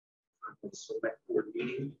Conway Select Board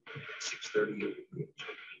meeting at 6:30.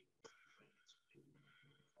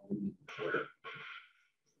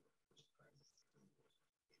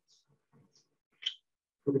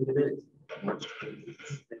 Moving the minutes, March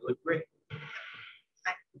 28th. They look great.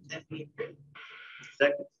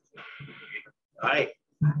 Second. Aye.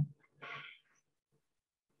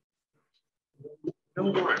 No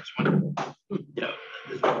warrants. Yeah.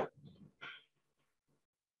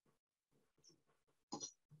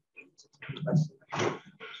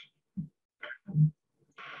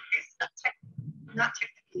 Not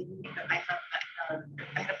technically, but I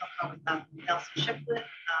had a phone call with Nelson Shiplet,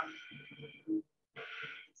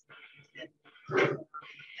 an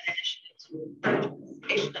initiative to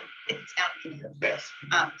education in town. Yes.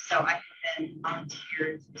 So I have been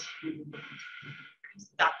volunteered to produce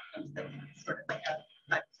documents that sort of like a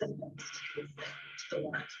assistance to the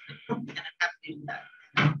warrant, and I'm happy to do that.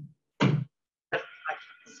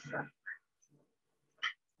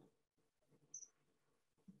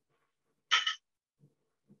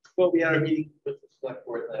 Well, we had a meeting with the select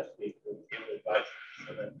board last week. So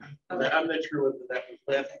I'm not sure whether that was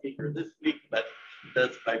last week or this week, but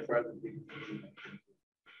that's by far the big meeting.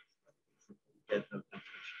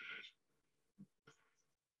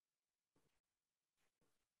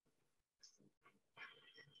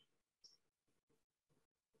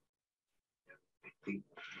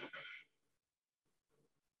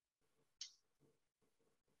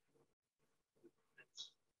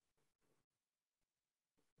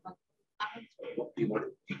 What do you want?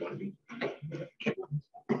 Do you want to be?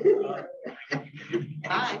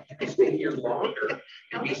 Bye. I stay here longer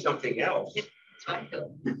and be something else.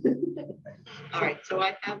 All right, so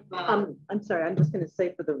I have. I'm sorry, I'm just going to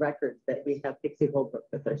say for the record that we have Pixie Holbrook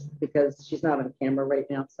with us because she's not on camera right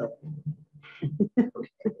now. So. All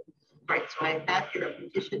right, so I have here a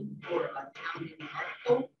petition for a town meeting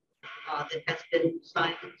article that has been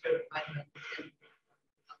signed and certified by the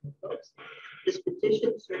 10 folks. This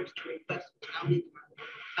petition serves to request a town meeting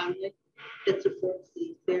article that supports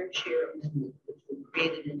the fair share amendment, which would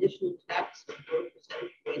create an additional tax of 4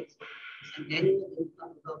 percentage points on annual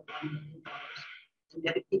income above $1 million and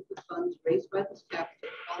dedicate the funds raised by this tax to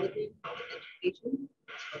quality public education,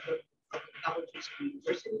 public colleges and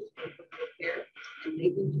universities, public repair, and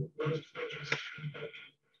maintenance of roads, bridges,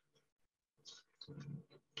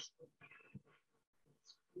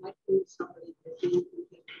 might be somebody that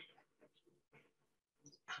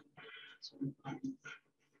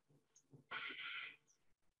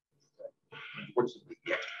Unfortunately,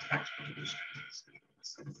 the extra tax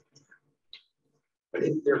but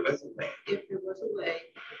if there was a way,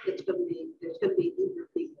 there's going to be eager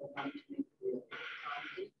people wanting to make the deal.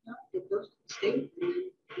 If not, it goes to the state and then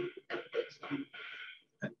you benefit some.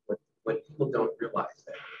 What people don't realize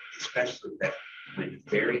that, especially that when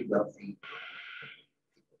very wealthy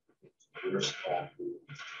people are small,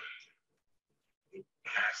 it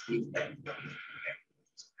has the effect of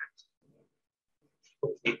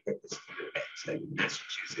people can't get this to their heads that in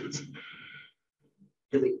Massachusetts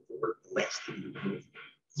really work less than you do.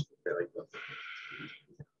 It's very wealthy.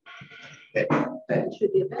 That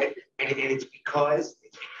should be a benefit. And it's because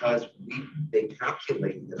they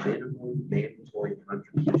calculate the minimum mandatory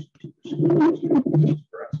contribution to the school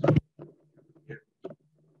for us.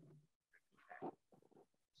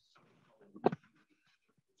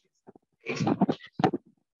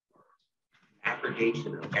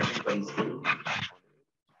 Aggregation of everybody's income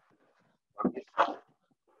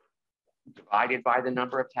divided by the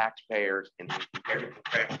number of taxpayers and compared to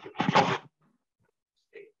the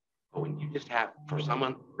but when you just have, for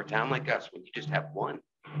a town like us, when you just have one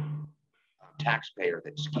taxpayer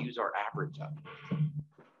that skews our average up, it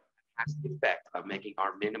has the effect of making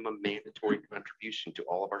our minimum mandatory contribution to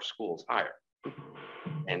all of our schools higher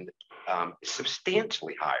and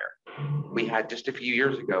substantially higher. We had just a few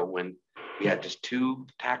years ago when we had just 2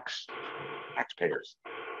 taxpayers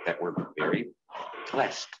that were very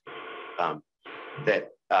blessed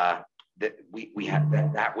that we had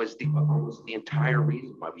that was the entire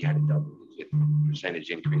reason why we had a double-digit percentage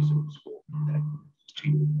increase in the school.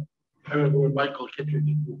 I remember when Michael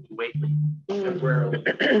Kittredge moved to Whately temporarily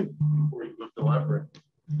before he moved to Leverett.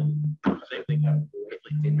 Same thing happened to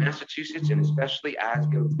Whately. In Massachusetts, and especially as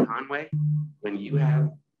goes Conway, when you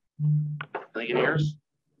have millionaires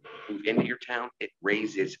move into your town, it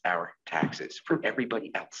raises our taxes for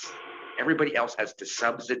everybody else. Everybody else has to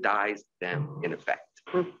subsidize them in effect.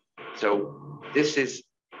 So this is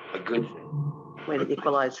a good thing. Way to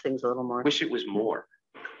equalize things a little more. Wish it was more.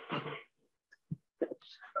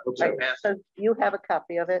 Right, so you have a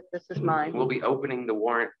copy of it. This is mine. We'll be opening the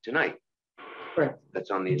warrant tonight. Correct. That's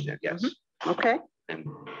on the agenda. Yes. Okay. And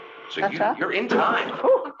So That's all? you're in time.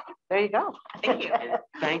 Whew, there you go. Thank you. And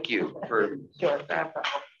thank you for Sure. that.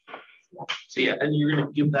 So yeah, and you're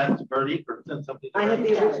gonna give that to Bertie or send something? to I have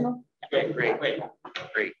Bertie? the original. Great, great, Great.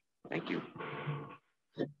 great. Thank you.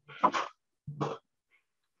 The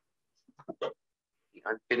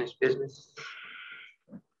unfinished business.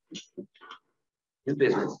 New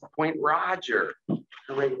business. Appoint Roger.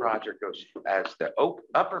 Hooray, Roger goes as the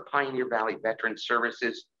Upper Pioneer Valley Veteran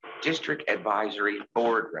Services District Advisory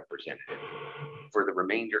Board Representative for the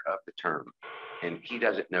remainder of the term. And he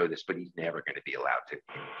doesn't know this, but he's never going to be allowed to.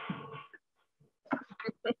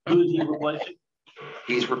 Who is he replacing?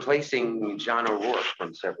 He's replacing John O'Rourke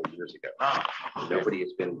from several years ago. Oh, Nobody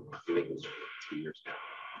has been doing this for 2 years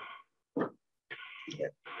now. We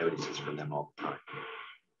get notices from them all the time.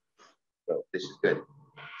 So this is good.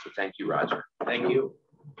 So thank you, Roger. thank you.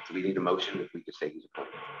 Do we need a motion if we could say he's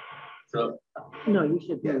appointed? So, No, you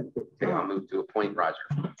should. Yeah. move it. Okay, I'll move to appoint Roger.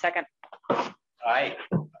 Second. aye.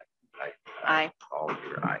 Aye. All in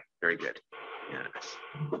favor, aye. Very good. Yes.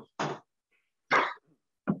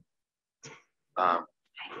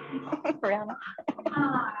 Brianna.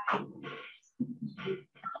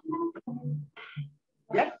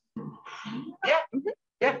 Yeah.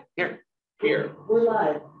 Yeah, here. Here. We're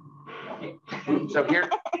live. So here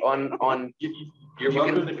on You're You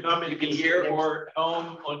welcome can- to come and you be can here sit or at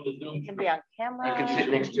home on the You Zoom. can be on you camera. can sit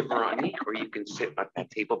next to Veronique or you can sit at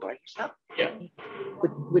that table by yourself. Yeah,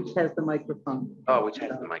 Which has the microphone, Oh, which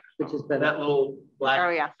has the mic. which is better. that little Oh,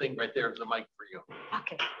 black yeah. thing right there is the mic for you.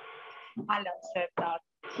 Okay. Alan said that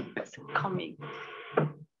it's coming.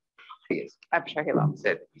 He is. I'm sure he will. He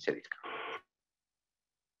said he's coming.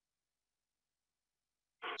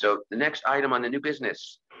 So the next item on the new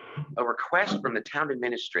business, a request from the town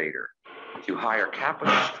administrator to hire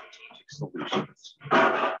Capital Strategic Solutions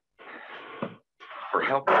for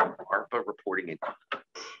help with ARPA reporting and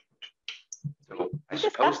compliance. So I We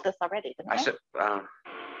suppose discussed this already, didn't I we? said,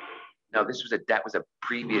 no, that was a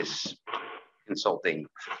previous consulting.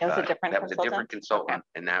 It was a different That was a different consultant? consultant,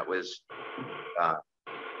 and that was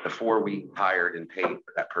before we hired and paid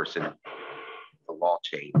for that person, the law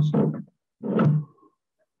changed.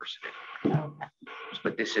 Okay.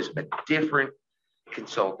 But this is a different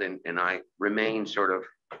consultant, and I remain sort of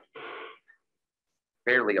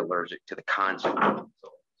fairly allergic to the concept of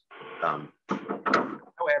consultants.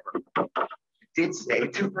 However, I did say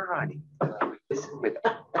to Veronica, listen with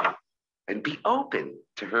her and be open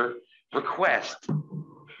to her request.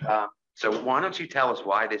 So why don't you tell us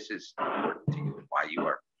why this is important to you and why you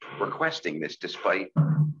are requesting this despite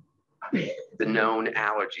the known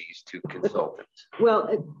allergies to consultants? Well,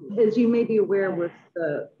 as you may be aware, with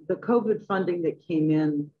the COVID funding that came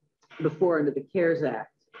in before under the CARES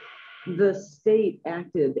Act, the state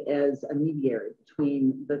acted as a mediator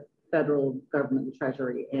between the federal government, the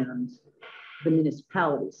Treasury, and the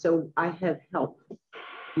municipalities. So I have help,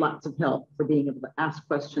 lots of help for being able to ask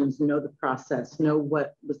questions, know the process, know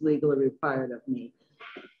what was legally required of me.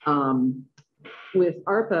 With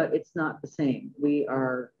ARPA, it's not the same. We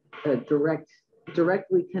are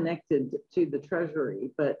directly connected to the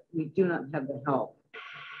Treasury, but we do not have the help.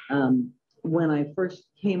 When I first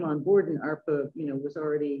came on board and ARPA, was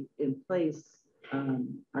already in place,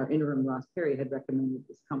 our interim Ross Perry had recommended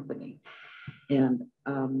this company. And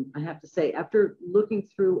I have to say, after looking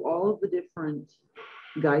through all of the different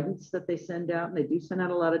guidance that they send out, and they do send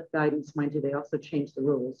out a lot of guidance, mind you, they also change the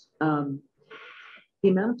rules. The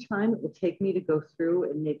amount of time it will take me to go through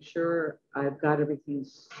and make sure I've got everything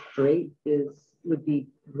straight would be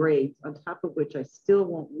great, on top of which I still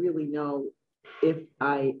won't really know if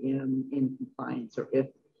I am in compliance or if,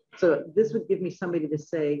 so this would give me somebody to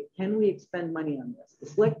say, can we expend money on this? The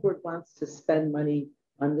select board wants to spend money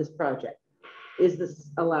on this project. Is this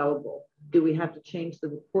allowable? Do we have to change the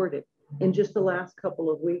reporting? In just the last couple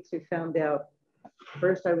of weeks, we found out,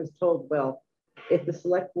 first I was told, well, if the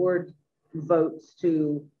select board votes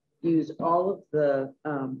to use all of the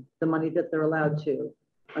money that they're allowed to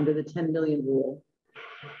under the 10 million rule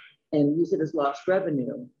and use it as lost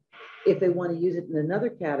revenue, if they want to use it in another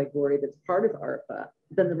category that's part of ARPA,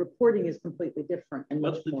 then the reporting is completely different. And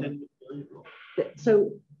What's much the more. 10 million rule? So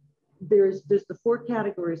there's the 4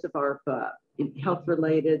 categories of ARPA: health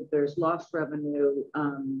related, there's lost revenue,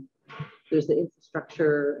 there's the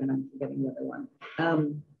infrastructure, and I'm forgetting the other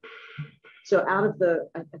one. So out of the,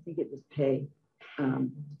 I think it was pay.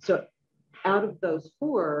 So out of those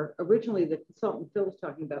 4, originally the consultant Phil was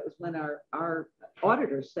talking about was when our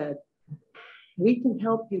auditor said, we can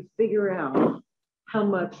help you figure out how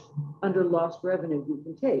much under lost revenue you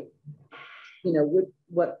can take, with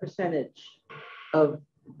what percentage of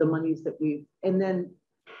the monies that and then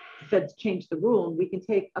feds changed the rule and we can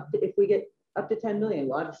take up to, if we get up to 10 million,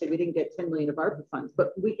 well, obviously we didn't get 10 million of ARPA funds,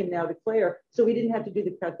 but we can now declare, so we didn't have to do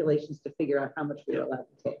the calculations to figure out how much we were allowed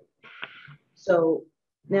to take. So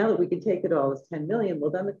now that we can take it all as 10 million,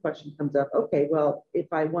 well, then the question comes up, okay, well, if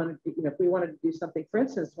I wanted to, if we wanted to do something, for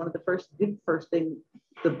instance, one of the first thing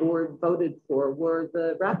the board voted for were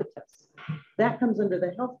the rapid tests. That comes under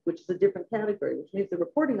the health, which is a different category, which means the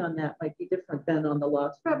reporting on that might be different than on the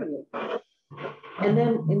lost revenue. And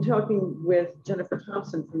then in talking with Jennifer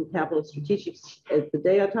Thompson from Capital Strategics, the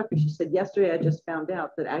day I talked to her, she said, yesterday I just found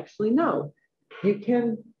out that actually, no, you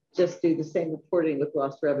can just do the same reporting with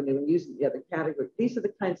lost revenue and use the other category. These are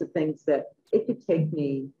the kinds of things that it could take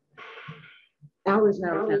me hours and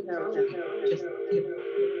hours and hours just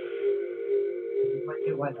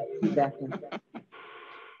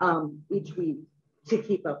each week to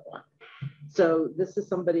keep up on. So this is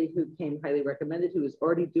somebody who came highly recommended, who is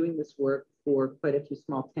already doing this work for quite a few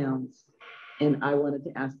small towns. And I wanted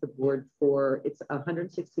to ask the board for, it's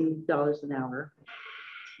 $160 an hour.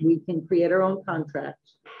 We can create our own contract.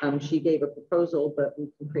 She gave a proposal, but we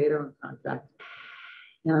can create our own contract.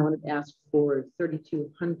 And I wanted to ask for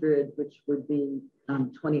 3,200, which would be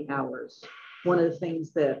 20 hours. One of the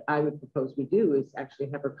things that I would propose we do is actually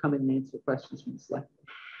have her come in and answer questions from the select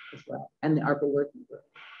as well, and the ARPA working group.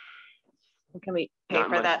 Can we pay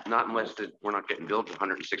for that? Not unless we're not getting billed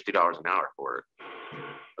 $160 an hour for it.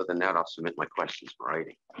 Other than that, I'll submit my questions in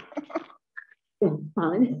writing.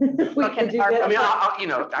 Fine. I mean,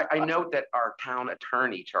 I note that our town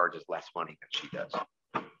attorney charges less money than she does.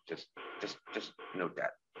 Just note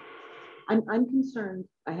that. I'm concerned,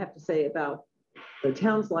 I have to say, about the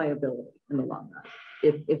town's liability in the long run.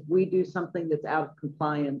 If we do something that's out of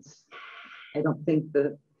compliance, I don't think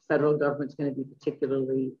the federal government's going to be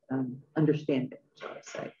particularly understanding, shall I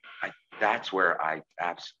say. That's where I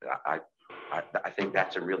think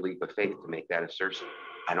that's a real leap of faith to make that assertion.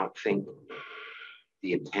 I don't think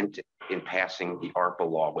the intent in passing the ARPA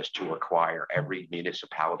law was to require every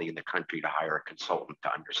municipality in the country to hire a consultant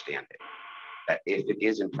to understand it. That if it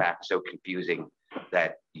is in fact so confusing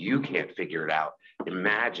that you can't figure it out,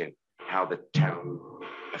 imagine how the town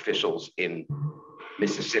officials in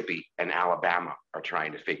Mississippi and Alabama are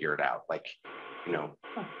trying to figure it out. Like,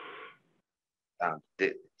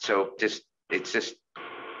 so it's just,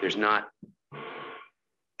 there's not,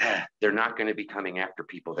 they're not going to be coming after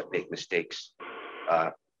people that make mistakes,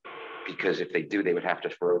 because if they do, they would have to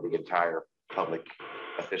throw the entire public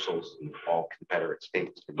officials in all Confederate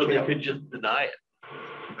states. But they could just deny it.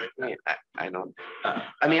 I don't.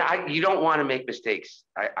 I mean, you don't want to make mistakes.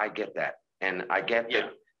 I get that, and I get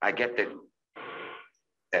that. I get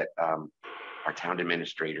that our town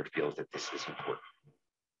administrator feels that this is important.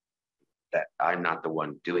 That I'm not the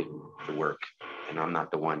one doing the work, and I'm not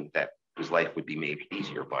the one whose life would be made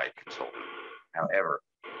easier by a consultant. However,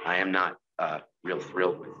 I am not real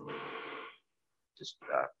thrilled with just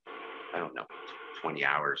I don't know, 20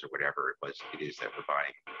 hours or whatever it is that we're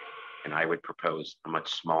buying. And I would propose a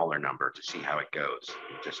much smaller number to see how it goes.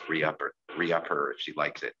 Just re-up her if she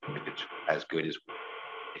likes it. If it's as good as,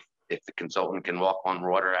 if the consultant can walk on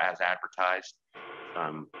water as advertised,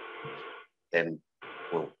 then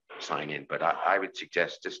we'll sign in. But I would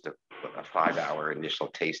suggest just a 5-hour initial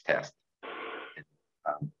taste test.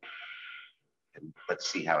 And let's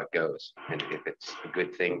see how it goes. And if it's a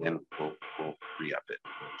good thing, then we'll re-up it.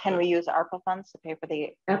 Can we use ARPA funds to pay for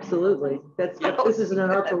the? Absolutely. This is an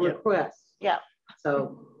ARPA request. Yeah.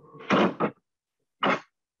 So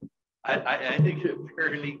I think the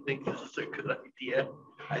attorney thinks this is a good idea.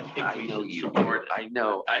 I think we know should you. support it. I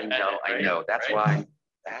know. That's right?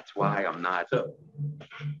 why I'm not. So,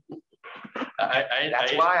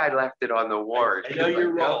 that's why I left it on the warrant. I know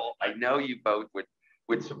your role. I know you both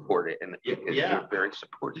would support it, and because you're very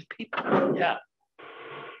supportive people. Yeah.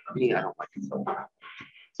 Me, I don't like it so much.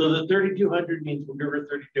 So the 3,200 means we'll give her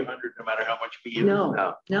 3,200 no matter how much we use.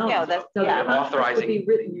 no. Yeah, that's authorizing be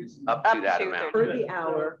written up to that amount for the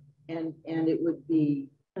hour, and it would be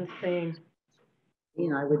insane.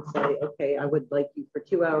 I would say, okay, I would like you for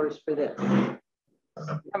 2 hours for this. I'm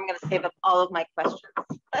going to save up all of my questions.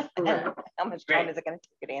 How much time is it going to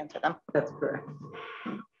take you to answer them? That's correct.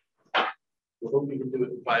 We hope we can do it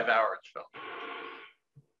in 5 hours, Phil.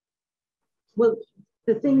 Well,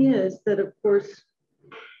 the thing is that, of course,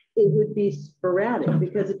 it would be sporadic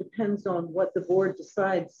because it depends on what the board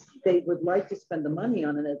decides they would like to spend the money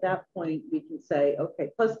on. And at that point, we can say, okay,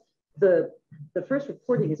 plus the first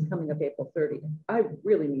reporting is coming up April 30th. I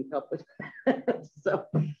really need help with that. So,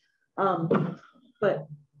 but,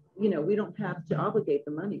 we don't have to obligate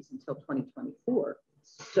the monies until 2024.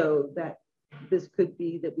 So that this could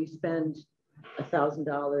be that we spend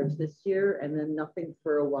 $1,000 this year, and then nothing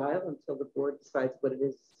for a while until the board decides what it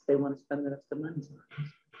is they want to spend the rest of the money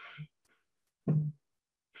on.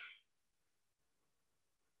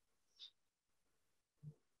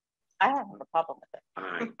 I don't have a problem with it.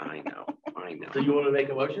 I know. So you want to make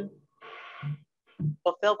a motion?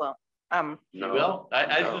 Well, Phil won't. You will?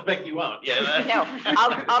 I No. suspect you won't. Yeah. No,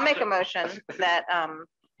 I'll make a motion that,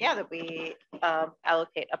 that we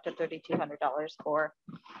allocate up to $3,200 for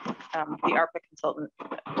the ARPA consultant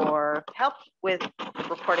for help with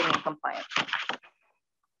reporting and compliance.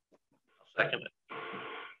 Second it.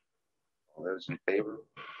 All those in favor?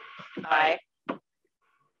 Aye.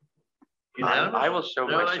 I will show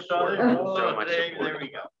No, my I saw support. it. I will show Oh, my there support. we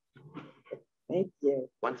go. Thank you.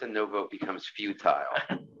 Once a no vote becomes futile,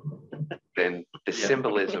 then the Yeah.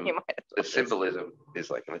 symbolism, You might as well the just- symbolism is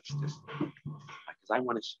like, let's just, because I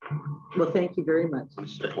want Well, thank you very much. to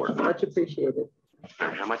support. Much appreciated. No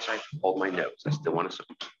matter how much I hold my nose, I still want to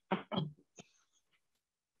support.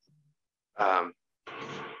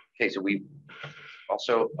 Okay, so we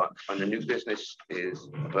also on the new business is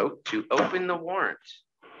a vote to open the warrant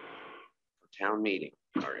for town meeting,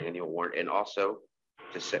 our annual warrant, and also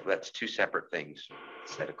to set, that's two separate things,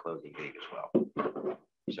 set a closing date as well.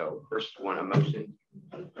 So first one, a motion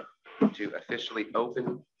to officially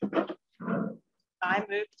open I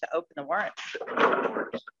move to open the warrant.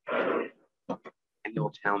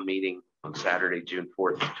 annual town meeting on Saturday, June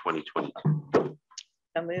 4th, 2022.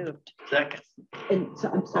 So moved. Second. And so,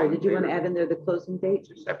 I'm sorry, did you want to add in there the closing date?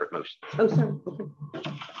 Two separate motions. Oh, sorry. Okay.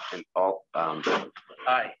 And all,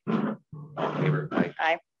 Aye. all in favor? Aye.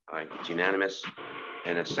 Aye. Aye, it's unanimous.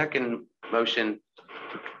 And a second motion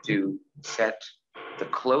to set the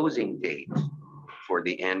closing date for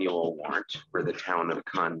the annual warrant for the town of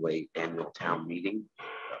Conway annual town meeting,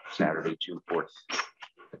 Saturday, June 4th.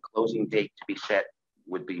 The closing date to be set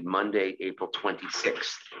would be Monday, April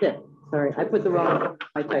 26th. Yeah, sorry, I put the wrong,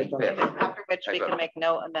 I typed on it. After which we can make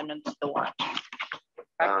no amendments to the warrant.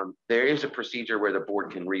 There is a procedure where the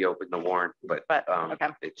board can reopen the warrant, but Okay.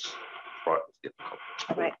 it's difficult,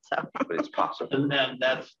 All right, so but it's possible. And then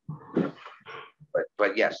that's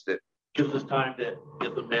But yes, gives us time to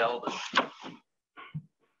get the mail.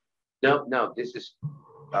 no, this is,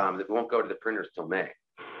 it won't go to the printers till May.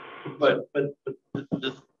 But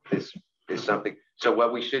This is something, so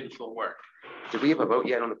what we should, this will work. did we have a vote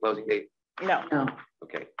yet on the closing date? no, No,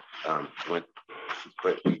 Okay,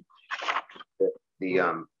 but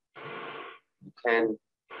you can,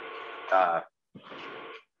 I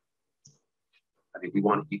mean, we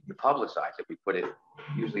want to publicize it. We put it,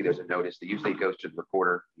 usually there's a notice that usually goes to the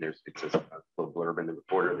recorder. It says a little blurb in the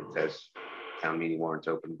recorder that says town meeting warrants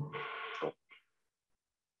open until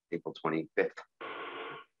April 25th.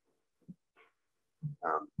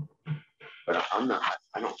 But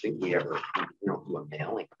I don't think we don't do a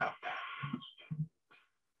mailing about that.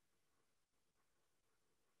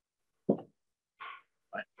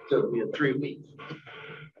 So it'll be in 3 weeks.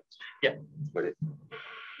 But it.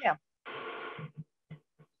 Yeah.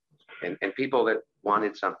 And people that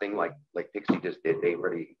wanted something like Pixie just did, they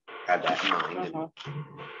already had that in mind.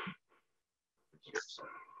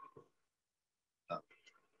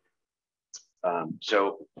 And,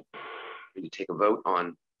 so we take a vote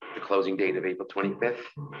on the closing date of April 25th.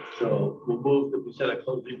 So we'll move that we set a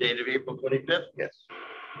closing date of April 25th. Yes.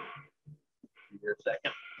 Your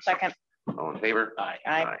second. second. All in favor? Aye.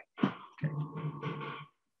 Aye. Okay.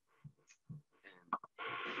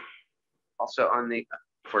 Also on the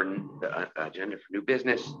agenda for new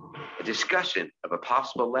business, a discussion of a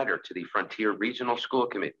possible letter to the Frontier Regional School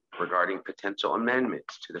Committee regarding potential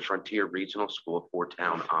amendments to the Frontier Regional School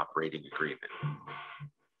 4-town operating agreement.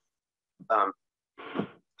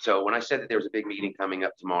 So when I said that there was a big meeting coming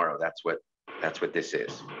up tomorrow, that's what this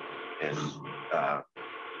is. And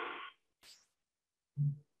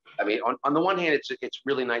I mean, on the one hand, it's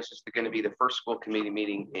really nice. It's going to be the first school committee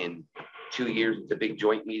meeting in 2 years. It's a big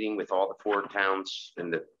joint meeting with all the 4 towns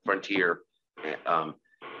and the Frontier.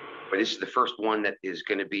 But this is the first one that is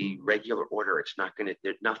going to be regular order. It's not going to,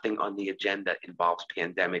 there's nothing on the agenda involves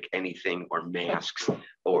pandemic, anything, or masks,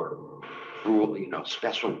 or rule,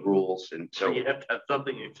 special rules. And So so you have to have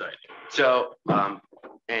something exciting. so,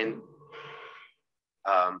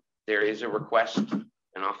 there is a request, and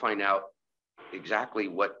I'll find out exactly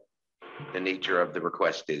what the nature of the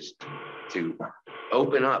request is, to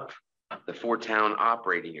open up the 4-town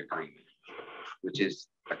operating agreement, which is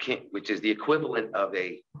the equivalent of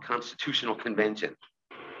a constitutional convention.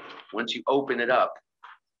 Once you open it up,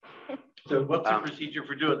 So what's the procedure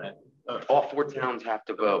for doing that? all 4 towns have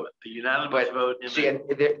to vote. The unanimous But vote. see, and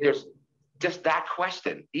there's just that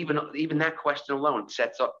question, even that question alone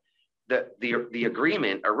sets up the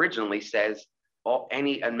agreement originally says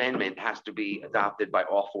any amendment has to be adopted by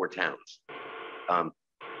all 4 towns.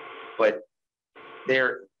 But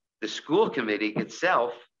the school committee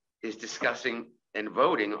itself is discussing and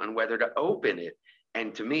voting on whether to open it.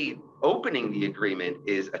 And to me, opening the agreement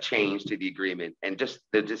is a change to the agreement, and just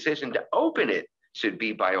the decision to open it should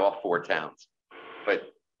be by all 4 towns. But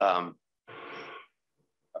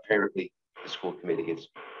apparently the school committee is,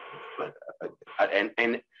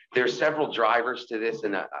 and there's several drivers to this.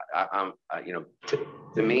 And you know,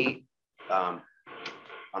 to me, I'm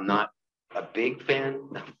not a big fan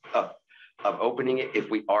of opening it. If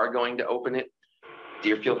we are going to open it,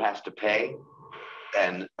 Deerfield has to pay.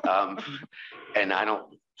 And I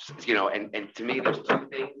don't, you know, and to me, there's 2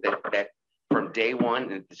 things that from day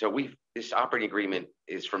one. And so this operating agreement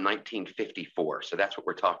is from 1954. So that's what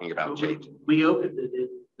we're talking about. So we opened it.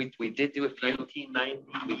 We did do a few.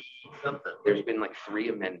 1990 something. There's been like 3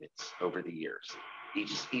 amendments over the years,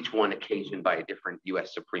 each one occasioned by a different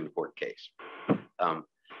U.S. Supreme Court case.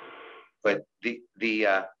 But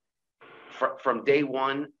from day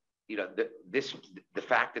one, you know, the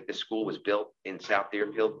fact that the school was built in South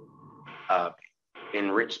Deerfield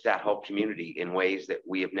enriched that whole community in ways that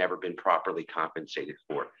we have never been properly compensated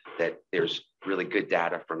for. That there's really good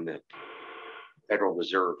data from the Federal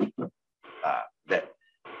Reserve that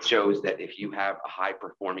shows that if you have a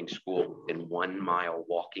high-performing school within 1 mile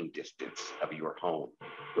walking distance of your home,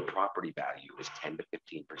 the property value is 10 to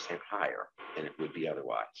 15% higher than it would be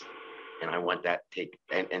otherwise. And I want that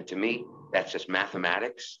and to me, that's just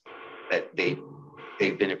mathematics, that they've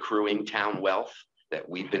been accruing town wealth that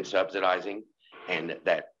we've been subsidizing, and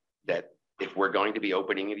that if we're going to be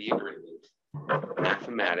opening the agreement,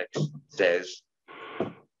 mathematics says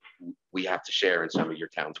we have to share in some of your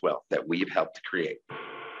town's wealth that we've helped to create.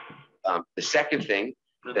 The second thing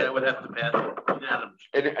that would have to pass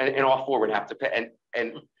and all 4 would have to pay.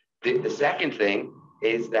 And the second thing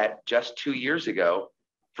is that just 2 years ago,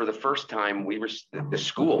 for the first time, the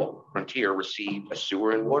school, Frontier, received a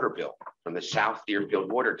sewer and water bill from the South Deerfield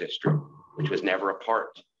Water District, which was never a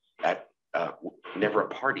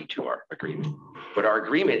party to our agreement. But our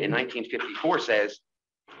agreement in 1954 says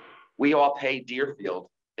we all pay Deerfield.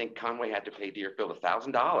 I think Conway had to pay Deerfield $1,000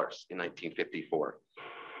 in 1954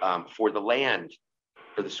 for the land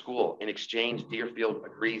for the school. In exchange, Deerfield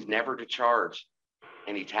agrees never to charge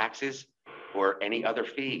any taxes or any other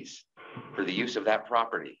fees for the use of that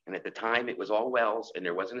property. And at the time, it was all wells and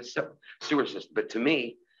there wasn't a sewer system. But to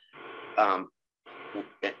me, the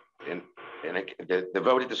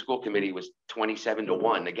vote at the school committee was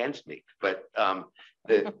 27-1 against me. But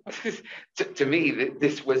to me,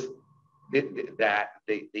 this was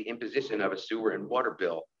the imposition of a sewer and water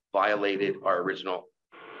bill violated our original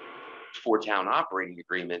 4-town operating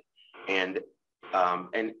agreement. And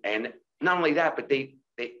not only that, but they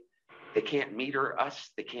can't meter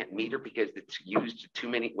us. They can't meter because it's used too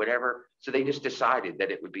many, whatever. So they just decided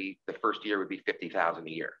that it would be, the first year would be $50,000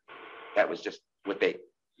 a year. That was just what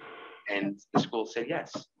and the school said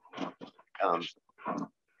yes.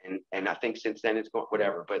 And I think since then it's going,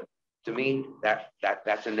 whatever. But to me,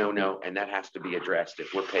 that's a no-no, and that has to be addressed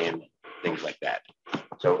if we're paying things like that.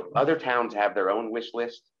 So other towns have their own wish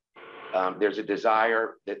list. There's a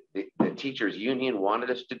desire that the teachers union wanted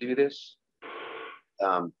us to do this.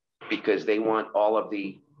 Because they want all of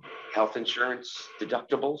the health insurance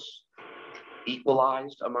deductibles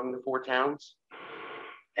equalized among the 4 towns.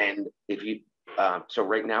 And if you, so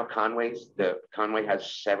right now, Conway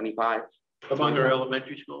has 75. Among our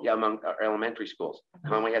elementary schools? Yeah, among our elementary schools.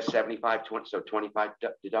 Conway has 75, 20, so 25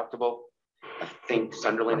 deductible. I think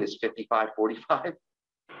Sunderland is 55, 45.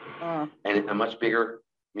 And a much bigger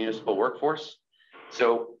municipal workforce.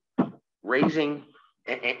 So raising,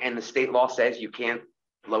 and the state law says you can't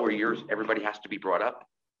lower yours, everybody has to be brought up.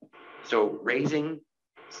 So raising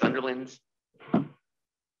Sunderland's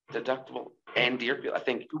deductible and Deerfield, I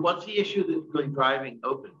think. What's the issue that's really driving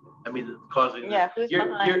open? I mean, it's causing. Yeah, who's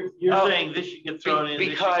behind? You're saying this should get thrown in.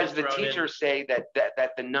 Because the teachers say that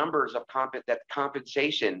the numbers of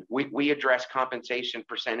compensation, we address compensation,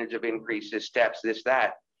 percentage of increases, steps, this,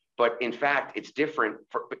 that. But in fact, it's different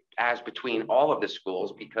as between all of the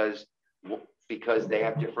schools because they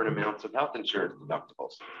have different amounts of health insurance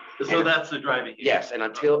deductibles. So and that's the driving issue. Yes, and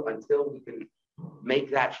until we can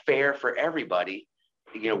make that fair for everybody,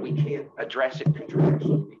 you know, we can't address it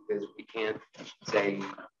contractually because we can't say,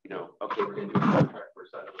 you know, okay, we're going to do a contract for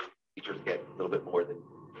suddenly teachers get a little bit more than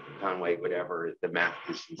Conway, whatever. The math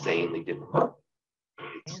is insanely difficult.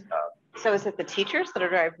 So is it the teachers that are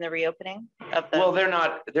driving the reopening of the? Well, they're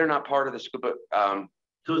not part of the school, but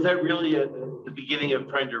so is that really the beginning of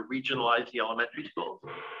trying to regionalize the elementary schools?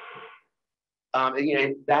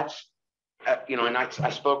 And that's, and I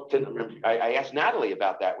spoke to, I asked Natalie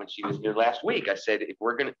about that when she was here last week. I said, if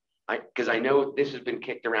we're going to, because I know this has been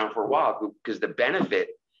kicked around for a while, because the benefit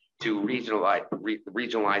to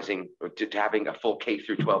regionalizing, or to having a full K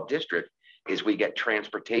through 12 district is we get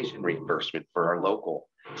transportation reimbursement for our local.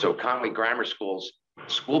 So Conway Grammar School's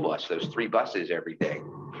school bus, those 3 buses every day,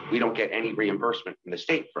 we don't get any reimbursement from the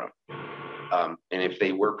state from. And if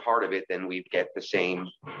they were part of it, then we'd get the same,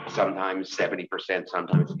 sometimes 70%,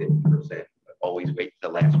 sometimes 50%, always wait to the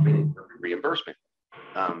last minute for reimbursement.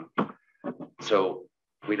 So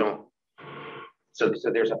we don't, so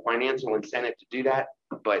there's a financial incentive to do that,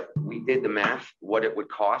 but we did the math, what it would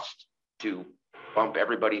cost to bump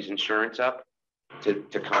everybody's insurance up to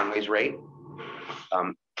Conway's rate.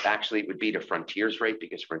 Actually, it would be to Frontier's rate,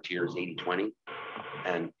 because Frontier is 80/20,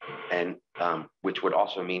 and which would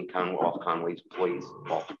also mean all Conway's employees,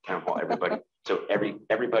 all town hall, everybody. So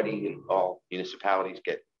everybody in all municipalities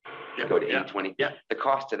go to 80/20. Yeah. The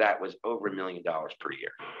cost of that was over $1 million per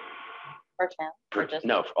year. Per town?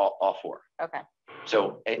 No, for all 4. Okay.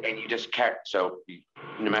 So, and you just can't, so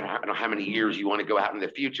no matter how many years you want to go out in the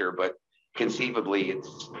future, but conceivably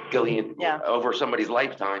it's billion, over somebody's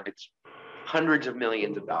lifetime, it's hundreds of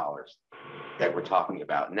millions of dollars that we're talking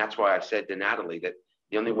about. And that's why I said to Natalie that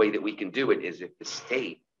the only way that we can do it is if the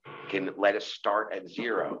state can let us start at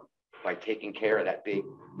 0 by taking care of that big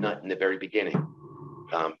nut in the very beginning,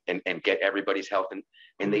 and get everybody's health.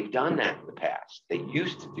 And they've done that in the past. They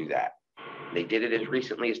used to do that. They did it as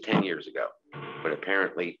recently as 10 years ago, but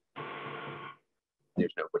apparently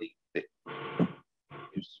there's nobody that,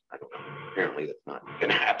 I don't know, apparently that's not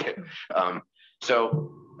gonna happen.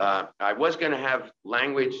 So I was gonna have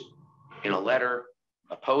language in a letter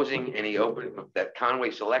opposing any opening, that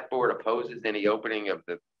Conway Select Board opposes any opening of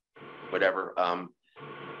the whatever. And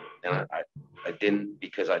I didn't,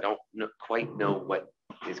 because I don't quite know what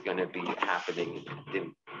is gonna be happening. I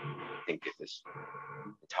didn't think it was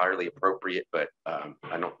entirely appropriate, but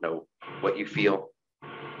I don't know what you feel.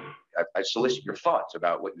 I solicit your thoughts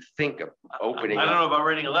about what you think of opening. I don't know about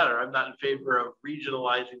writing a letter. I'm not in favor of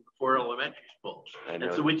regionalizing the 4 elementary schools. And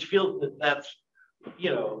so which feels that that's,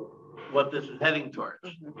 what this is heading towards.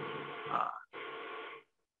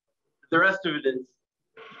 The rest of it is,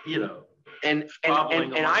 and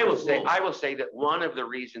I will say that one of the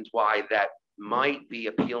reasons why that might be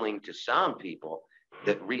appealing to some people,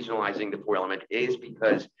 that regionalizing the 4 elementary, is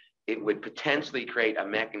because it would potentially create a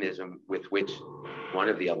mechanism with which one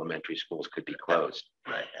of the elementary schools could be closed.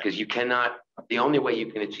 Right. Because you cannot, the only way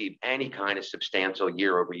you can achieve any kind of substantial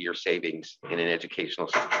year-over-year savings in an educational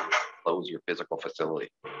system is close your physical facility,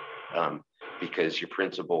 because your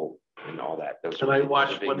principal and all that. And I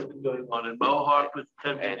watched what's been going on in Mohawk with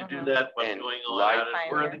attempting to do that. What's going on out in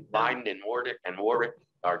Worthington. Leiden and Warwick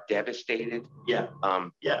are devastated. Yeah.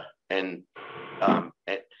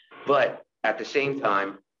 But at the same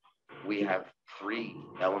time, we have 3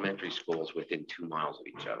 elementary schools within 2 miles of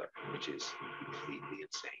each other, which is completely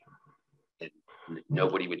insane. And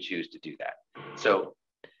nobody would choose to do that. So,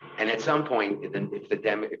 and at some point, if the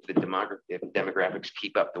demographics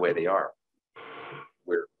keep up the way they are,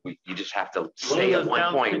 you just have to stay at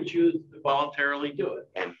one point. Can choose to voluntarily do it.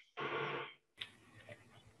 And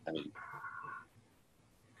I mean,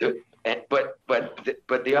 but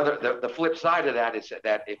the flip side of that is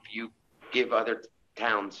that if you give other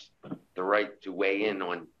towns the right to weigh in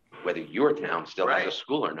on whether your town still has a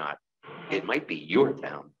school or not, it might be your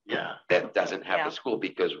town that doesn't have the school,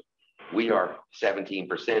 because we are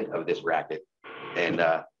 17% of this racket. And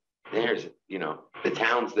there's, the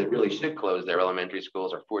towns that really should close their elementary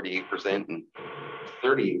schools are 48% and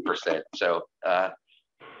 38%. So,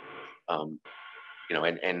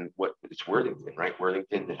 and what it's Worthington, right?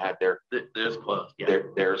 Worthington had theirs closed. Yeah.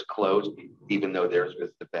 Theirs closed, even though theirs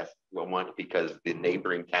was the best one, because the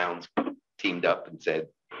neighboring towns teamed up and said,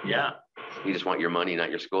 "Yeah, we just want your money, not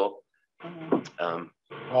your school."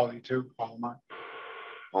 Raleigh too, Palmont.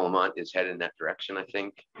 Palmont is headed in that direction, I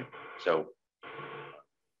think. So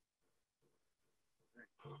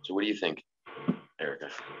what do you think, Erica?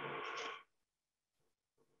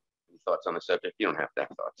 Any thoughts on the subject? You don't have to have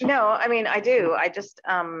thoughts. No, I mean, I do. I just,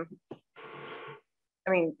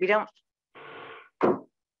 we don't.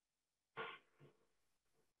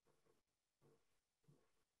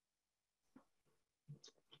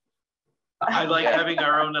 I like having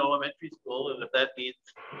our own elementary school, and if that means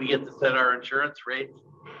we get to set our insurance rates,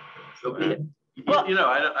 so be it. Well,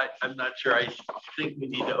 I'm not sure. I think we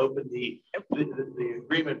need to open the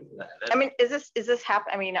agreement for that. I mean, is this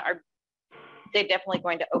happening? I mean, are they definitely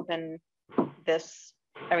going to open this?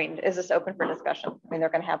 I mean, is this open for discussion? I mean, they're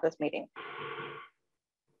going to have this meeting.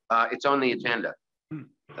 It's on the agenda.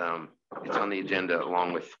 It's on the agenda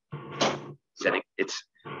along with setting. It's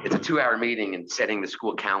a 2-hour meeting and setting the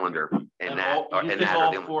school calendar and that. All, you and think that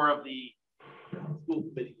all are the, 4 of the school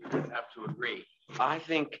committee members have to agree. I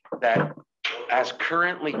think that as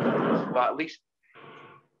currently, well, at least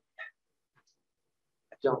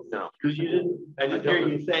I don't know. Because you didn't, I didn't hear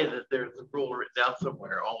you say that there's a rule written down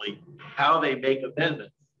somewhere, only how they make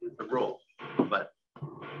amendments is the rule. But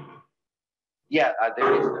Yeah,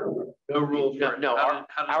 there is no rule for no. how to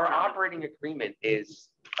Our determine- operating agreement is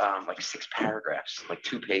like 6 paragraphs, like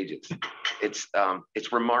 2 pages. It's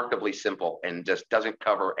remarkably simple and just doesn't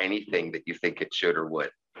cover anything that you think it should or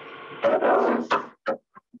would.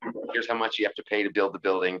 Here's how much you have to pay to build the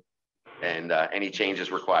building, and any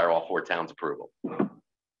changes require all 4 towns' approval.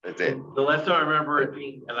 That's it. The last time I remember it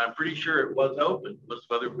being, and I'm pretty sure it was open, was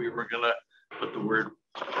whether we were gonna put the word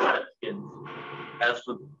Redskins as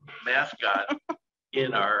the mascot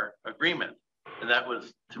in our agreement. And that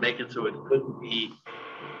was to make it so it couldn't be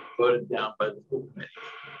voted down by the school committee,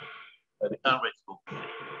 by the Conway school committee.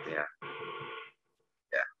 Yeah,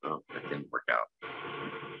 well, that didn't work out.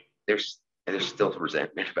 There's still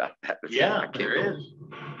resentment about that. Yeah, there is,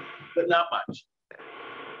 but not much.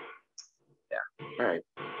 Yeah, all right.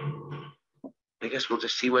 I guess we'll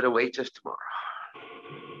just see what awaits us tomorrow.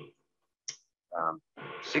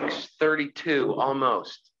 6:32,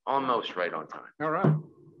 almost right on time. All right.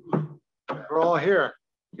 We're all here.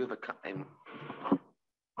 You have and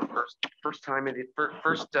first time in it,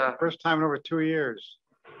 first First time in over 2 years.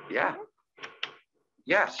 yeah.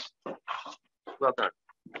 Yes. Well done.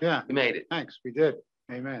 Yeah, We made it. thanks. We did.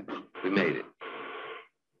 Amen. We made it.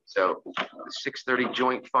 So the 6:30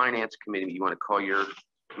 Joint Finance Committee, you want to call your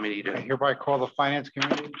committee I to, hereby call the Finance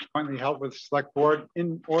Committee jointly held with Select Board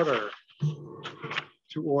in order.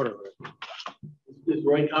 To order. Is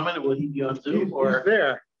Roy coming? Will he be on Zoom He's or?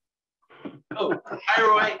 there. Oh, hi,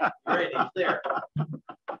 Roy. Right, he's there.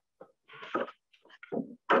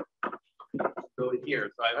 So he's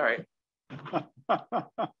here. So all right.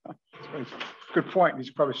 Good point.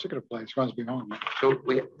 He's probably sick of the place. Runs me home. So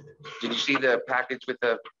did you see the package with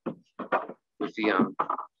the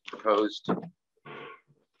proposed?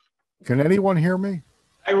 Can anyone hear me?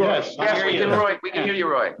 hi, Roy. Yes, I Yes, hear we you. can, Roy. We can hear you,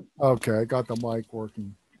 Roy. Okay, I got the mic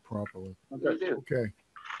working properly. We do. Okay.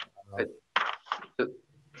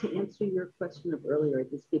 To answer your question of earlier, I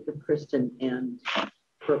did speak with Kristen, and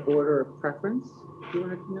for order of preference, you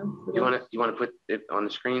wanted to know? You want to put it on the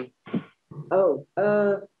screen? Oh,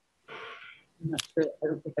 I'm not sure. I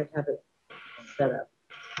don't think I have it set up.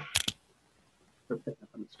 For putting up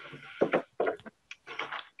on the screen.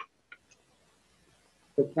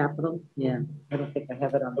 The capital? Yeah, I don't think I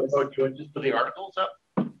have it on this. Oh, do you want to just put the articles up?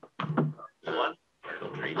 One,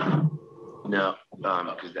 Article 3. No,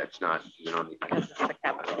 because that's not, you don't need. That's not the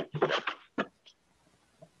capital.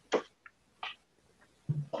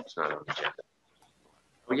 It's not on the agenda.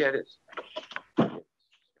 Oh, yeah, it is.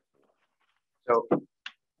 So,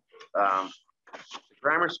 the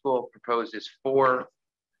grammar school proposes 4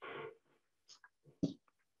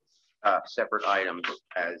 separate items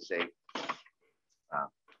as a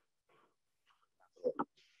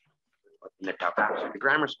the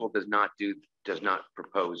grammar school does not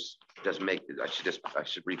propose, I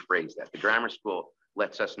should rephrase that. The grammar school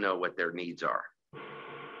lets us know what their needs are.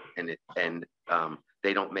 And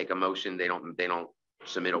they don't make a motion, they don't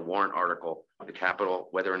submit a warrant article. The capital,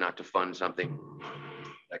 whether or not to fund something,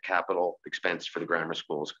 a capital expense for the grammar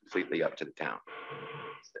school is completely up to the town.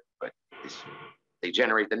 But they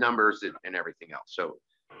generate the numbers and everything else. So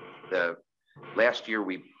last year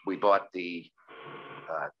we bought the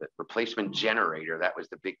replacement generator. That was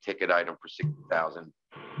the big ticket item for $60,000,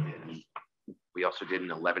 and we also did an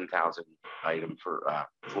 $11,000 item for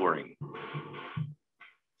flooring.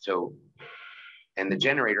 So, and the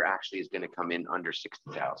generator actually is going to come in under $60,000,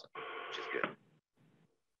 which is good.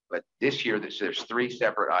 But this year, there's 3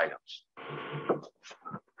 separate items.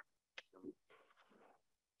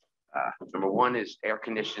 Number 1 is air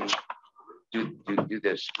conditioning. Do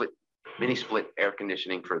the mini split air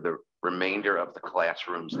conditioning for the remainder of the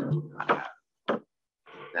classrooms that do not have.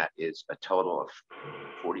 That is a total of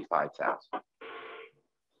 $45,000.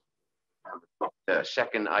 The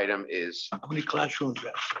second item is, How many classrooms?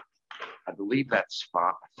 I believe that's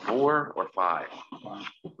 4 or 5.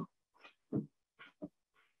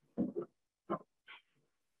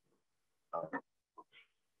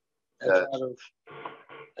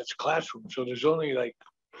 That's classroom. So there's only like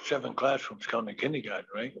 7 classrooms counting kindergarten,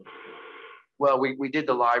 right? Well, we did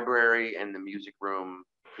the library and the music room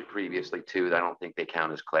previously too. I don't think they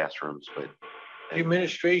count as classrooms, but The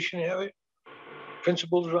administration have it?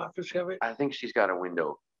 Principal's office have it? I think she's got a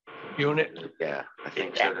window unit. Yeah, I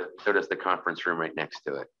think so does the conference room right next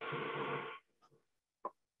to it.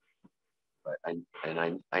 But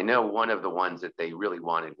I know one of the ones that they really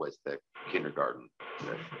wanted was the kindergarten,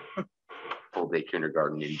 the full day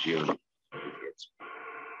kindergarten in June.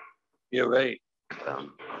 You're right.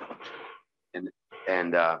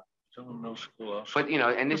 And No school else. but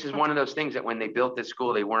and this is one of those things that when they built this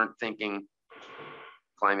school, they weren't thinking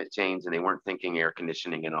climate change and they weren't thinking air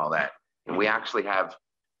conditioning and all that. And we actually have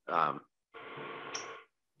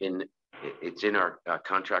it's in our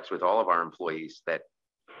contracts with all of our employees that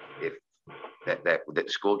if that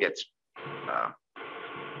school gets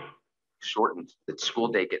shortened, that school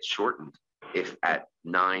day gets shortened if at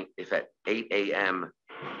 8 a.m.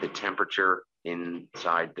 the temperature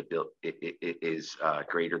inside the building it is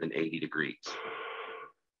greater than 80 degrees.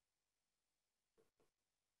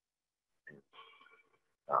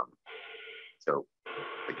 So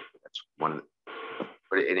that's one of the,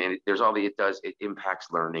 but there's all it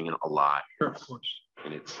impacts learning a lot. Sure, of course.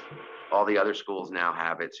 And it's all the other schools now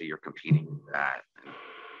have it, so you're competing with that.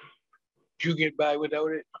 Did you get by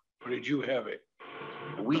without it, or did you have it?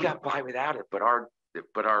 We got by without it, but our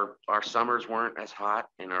summers weren't as hot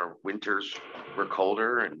and our winters were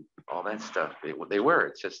colder and all that stuff. They were.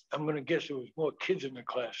 It's just. I'm gonna guess there was more kids in the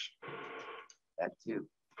class. That too.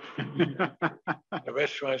 The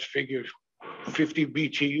restaurants figure 50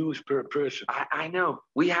 BTUs per person. I know.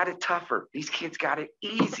 We had it tougher. These kids got it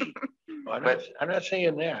easy. I'm not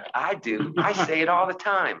saying that. I do. I say it all the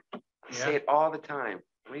time. I say it all the time.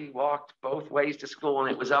 We walked both ways to school and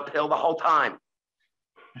it was uphill the whole time.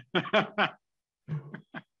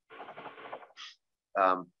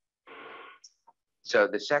 So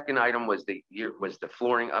the second item was the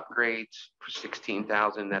flooring upgrades for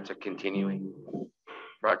 16,000. That's a continuing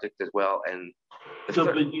project as well. And so,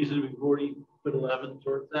 but you said we've already put 11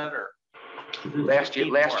 towards that, or last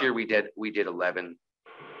year we did 11.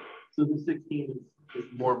 So the 16 is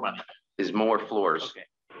more money. Is more floors. Okay.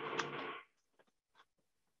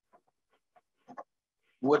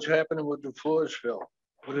 What's happening with the floors, Phil?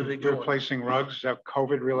 What are they doing? Replacing rugs, is that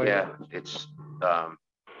COVID related? Yeah, it's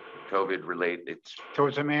COVID related. So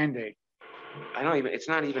it's a mandate. It's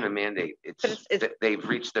not even a mandate. It's they've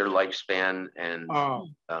reached their lifespan and all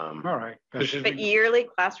right. But yearly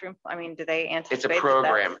classroom, I mean, do they anticipate? It's a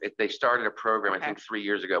program. They started a program, I think 3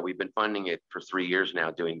 years ago. We've been funding it for 3 years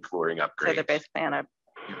now, doing flooring upgrades. So they're basically on a.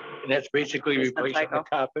 And that's basically replacing the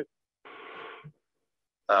carpet.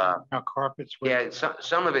 Carpets. Yeah,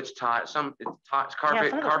 some of it's tile, some it's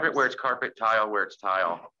carpet, carpet where it's carpet, tile where it's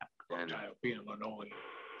tile, and Tile being linoleum.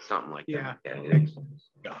 something like Yeah. that.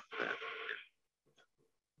 Yeah.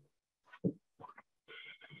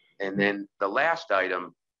 And then the last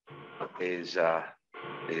item is the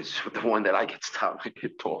one that I get stopped. I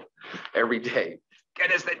get told every day,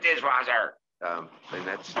 get us the dishwasher. And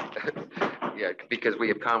that's because we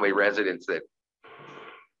have Conway residents that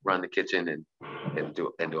run the kitchen and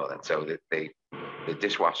do all that. So that the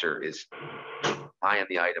dishwasher is high on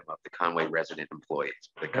the item of the Conway resident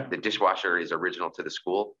employees. The dishwasher is original to the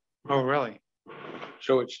school. Oh, really?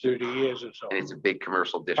 So it's 30 years or so. And it's a big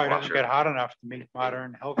commercial Probably doesn't dishwasher. get hot enough to meet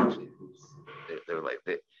modern health. They're like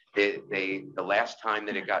the last time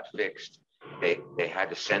that it got fixed, they had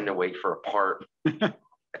to send away for a part. They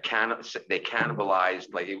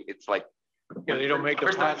cannibalized, like it's like. Yeah, they don't make the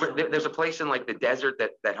parts. There's a place in like the desert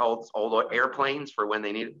that holds old airplanes for when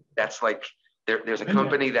they need. That's like there's a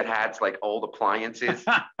company that has like old appliances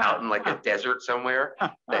out in like a desert somewhere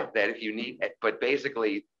that if you need. But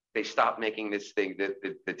basically, they stopped making this thing,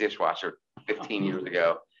 the dishwasher, 15 years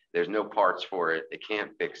ago. There's no parts for it. They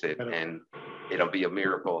can't fix it, and it'll be a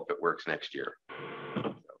miracle if it works next year.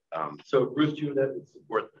 So Bruce, you that would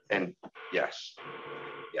support this. And yes.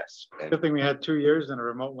 And Good thing we had 2 years in a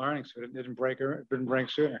remote learning, so it didn't break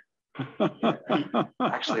sooner.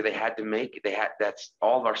 actually, that's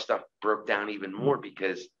all of our stuff broke down even more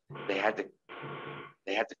because they had to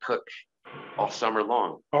cook all summer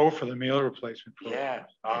long. Oh, for the meal replacement. Yeah.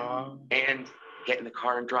 And get in the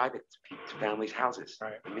car and drive it to families' houses.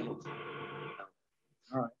 Right. The meals.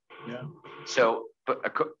 All right. Yeah. So, but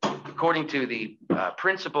according to the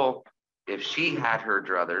principal, if she had her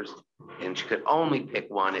druthers and she could only pick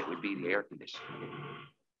one, it would be the air conditioning.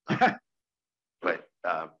 But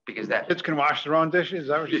because Kids can wash their own dishes. Is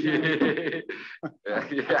that what you're saying?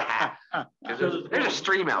 yeah. There's a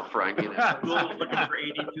stream out front, you know. School looking for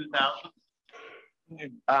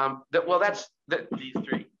 82,000. Well, that's These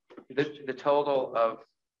three. the total of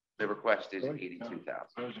the request is 82,000. That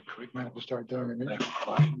was a quick minute to start doing it.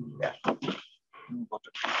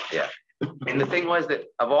 Yeah. And the thing was that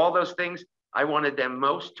of all those things, I wanted them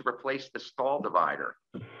most to replace the stall divider.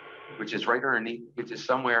 which is right underneath, which is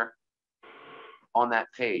somewhere on that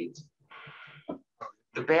page.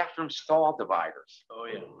 The bathroom stall dividers Oh,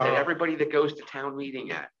 yeah. that everybody that goes to town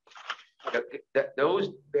meeting at. Those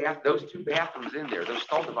two bathrooms in there, those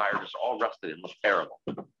stall dividers are all rusted and look terrible.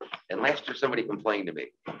 And last year somebody complained to me.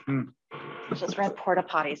 Just rent porta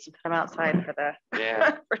potties and put them outside for the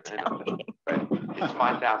for town meeting. Right. It's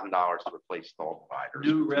 $5,000 to replace stall dividers.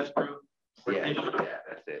 New restroom. Yeah,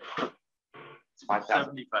 that's it. It's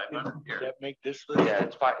 5,000. 7,500 Does here. that make this list? Yeah,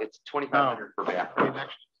 it's 2,500 per bathroom.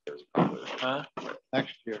 Huh?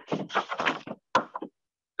 Next year.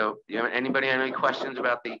 So, anybody have any questions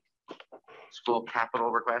about the school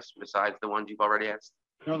capital request besides the ones you've already asked?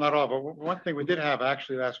 No, not all, but one thing we did have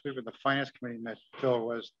actually last week with the finance committee met, Phil,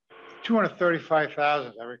 was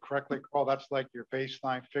 235,000. I correctly recall, that's like your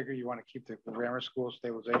baseline figure. You want to keep the grammar school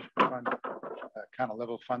stabilization fund kind of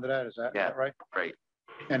level funded at. Is that right? Right.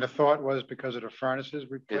 And the thought was because of the furnaces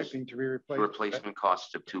replacing to be replaced. Replacement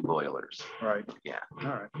costs of 2 boilers. Right. Yeah. All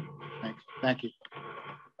right. Thanks. Thank you.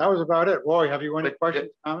 That was about it. Roy, have you any But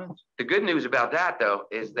questions, comments? The good news about that, though,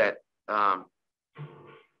 is that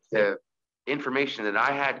the information that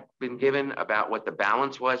I had been given about what the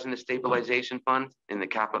balance was in the stabilization fund in the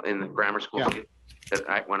grammar school,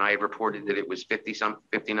 that when I had reported that it was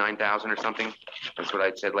 59,000 or something, that's what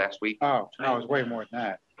I'd said last week. Oh, no, it was way more than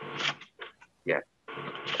that. Yeah.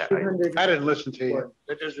 I didn't listen to you.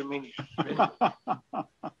 That doesn't mean.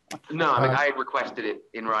 No, I mean, I had requested it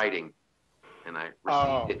in writing, and I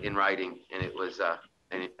received it in writing, and it was,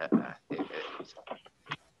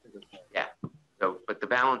 yeah. So, but the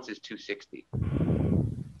balance is 260.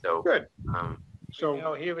 So good.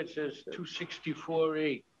 So here it says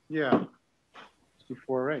 264.8. Yeah.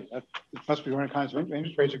 248. That it must be one kinds of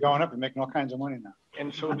interest rates are going up and making all kinds of money now.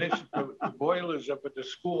 And so this the boilers up at the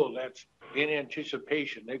school, that's in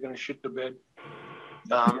anticipation. They're going to shit the bed.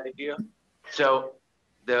 Idea. So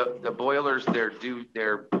the boilers, their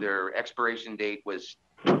expiration date was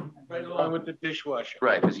right along with the dishwasher.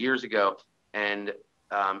 Right, it was years ago, and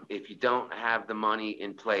if you don't have the money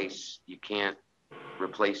in place, you can't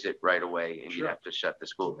replace it right away, and you have to shut the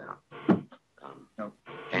school down.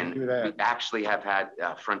 And we actually have had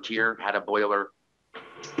Frontier had a boiler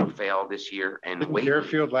fail this year, and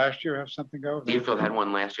Deerfield last year have something go. Deerfield had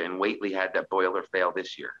one last year, and Whately had that boiler fail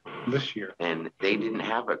this year. And they didn't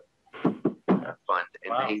have a fund,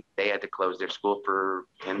 and they had to close their school for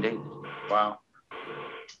 10 days. Wow.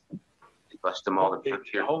 They bust them all. They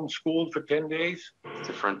homeschooled for 10 days.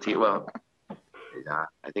 To Frontier. Well, I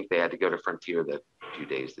think they had to go to Frontier the few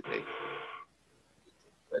days that they.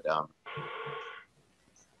 But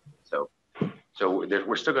so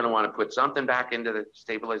we're still going to want to put something back into the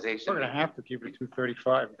stabilization. We're going to have to keep it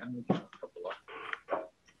 235.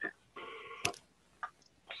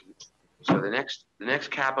 So the next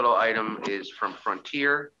capital item is from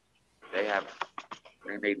Frontier. They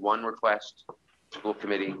made one request, school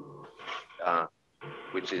committee,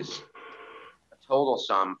 which is a total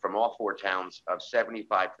sum from all 4 towns of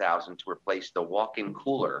 $75,000 to replace the walk-in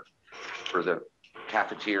cooler for the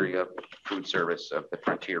cafeteria food service of the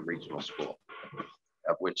Frontier Regional School,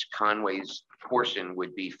 of which Conway's portion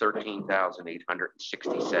would be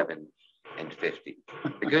 $13,867.50.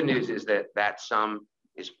 The good news is that sum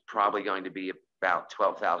is probably going to be about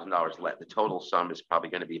 $12,000 less. The total sum is probably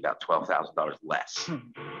going to be about $12,000 less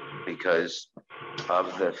because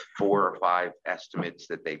of the 4 or 5 estimates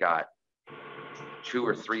that they got. 2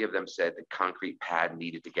 or 3 of them said the concrete pad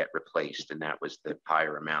needed to get replaced, and that was the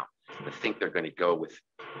higher amount. I think they're going to go with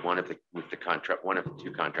one of the 2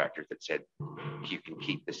 contractors that said you can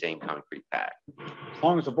keep the same concrete pad. As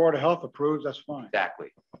long as the Board of Health approves, that's fine.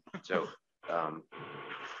 Exactly. So,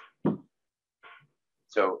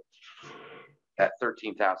 that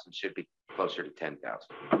 13,000 should be closer to 10,000,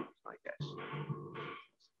 I guess.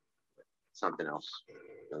 Something else.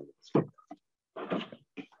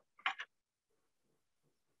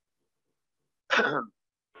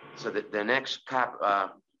 So the next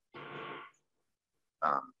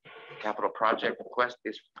capital project request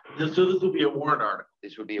is. So this will be a warrant article.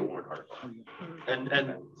 This would be a warrant article. And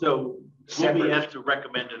so will we have to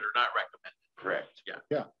recommend it or not recommend it? Correct.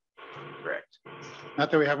 Yeah. Correct.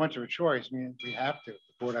 Not that we have much of a choice. I mean, we have to.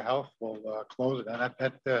 The Board of Health will close it, and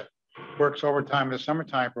that works overtime in the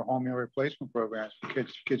summertime for home meal replacement programs for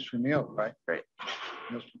kids for meals, right? Right.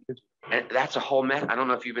 And that's a whole mess. I don't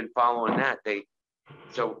know if you've been following that.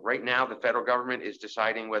 So right now, the federal government is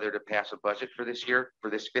deciding whether to pass a budget for this year, for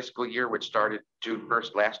this fiscal year, which started June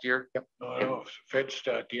 1st last year. Yep. No, Fed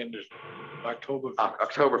start the end of October 1st.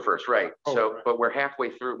 October 1st, right. Oh, so, right. But we're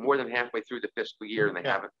more than halfway through the fiscal year, and they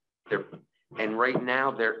haven't. And right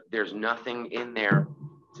now, there's nothing in there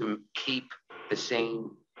to keep the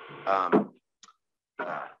same, all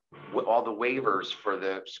the waivers for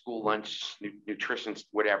the school lunch, nutrition,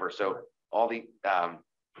 whatever. So all the,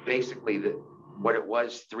 basically what it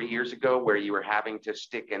was 3 years ago, where you were having to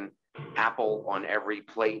stick an apple on every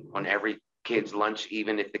plate, on every kid's lunch,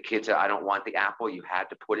 even if the kids said, I don't want the apple, you had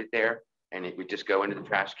to put it there and it would just go into the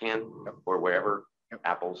trash can or wherever,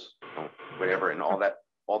 apples, whatever, and all that,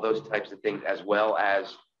 all those types of things, as well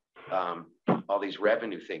as all these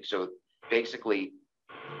revenue things. So basically,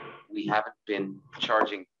 we haven't been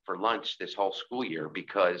charging for lunch this whole school year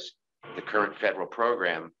because the current federal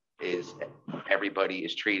program is everybody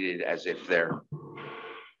is treated as if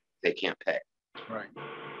they can't pay. Right.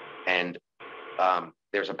 And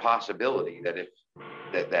there's a possibility that if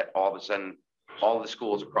that all of a sudden all the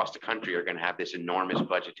schools across the country are going to have this enormous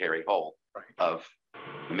budgetary hole of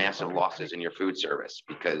massive losses in your food service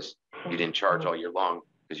because you didn't charge all year long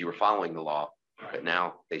because you were following the law. But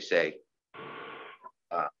now they say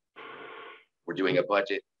we're doing a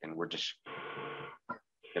budget and we're just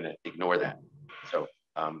going to ignore that. So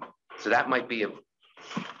so that might be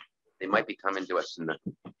they might be coming to us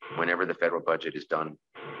whenever the federal budget is done,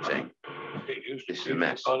 saying this is a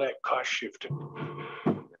mess. All that cost shifting.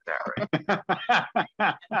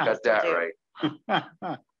 Got that right.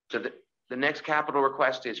 So the next capital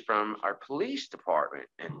request is from our police department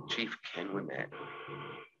and Chief Conway.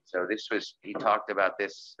 So this was, he talked about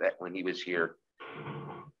this when he was here.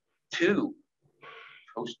 2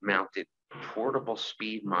 post-mounted portable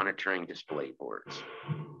speed monitoring display boards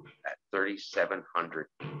at $3,700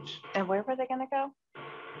 each. And where were they gonna go?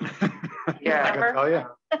 Yeah, I can tell you.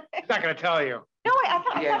 He's not going to tell you. No, I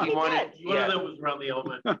thought he he wanted. did. One of them was around the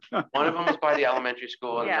element. One of them was by the elementary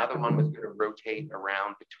school, and Yeah. another one was going to rotate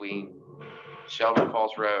around between Sheldon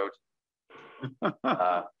Falls Road.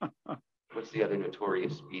 What's the other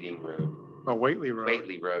notorious speeding road? Oh, Whately Road.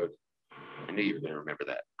 Whately Road. I knew you were going to remember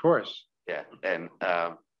that. Of course. Yeah, and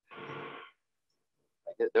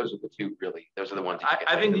those are the 2 really. Those are the ones.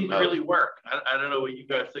 I think these really work. I don't know what you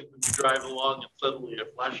guys think when you drive along and suddenly a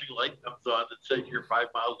flashing light comes on that says you're 5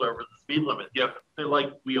 miles over the speed limit. Yeah, they're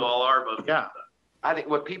like we all are most of the time. I think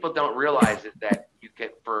what people don't realize is that you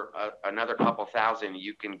get for another couple thousand,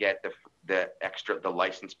 you can get the extra, the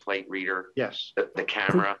license plate reader, Yes. the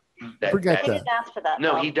camera. Forget He that. didn't ask for that.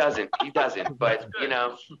 No, though. he doesn't. He doesn't. But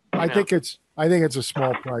I think it's a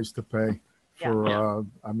small price to pay for,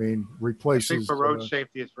 I mean, I think replaces, for road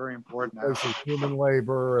safety, it's very important now. replaces human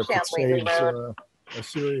labor. If it Sounds Whately saves a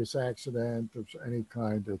serious accident of any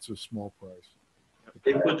kind, it's a small price.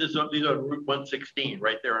 They put these on Route 116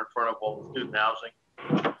 right there in front of all the student housing.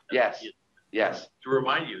 Yes. Yes. To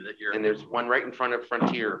remind you that you're. And there's one right in front of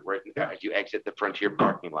Frontier, right as you exit the Frontier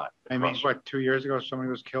parking lot. I mean, what, 2 years ago, somebody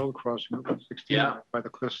was killed crossing Route 116 Yeah. by the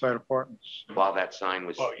Cliffside Apartments. While that sign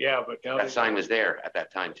was, Oh, yeah, but now that sign was there at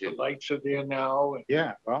that time the too. lights are there now. And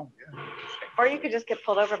Yeah, well, yeah. Or you could just get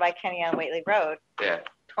pulled over by Kenny on Whately Road Yeah,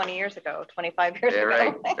 20 years ago, 25 years yeah, ago.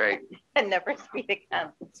 right, right. And never speed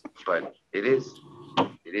again. But it is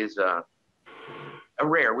a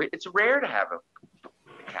rare, it's rare to have a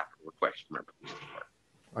capital request from our police department.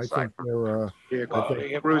 I Aside think from- they're, Vehicle. well,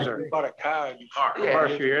 they have Cruiser. bought a car. Yeah.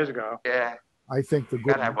 A few years ago. Yeah, I think the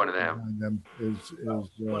good Gotta have one of them. behind them is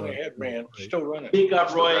One ahead, man, still running. Speak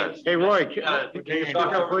up, Roy. Hey, Roy, You gotta- can you talk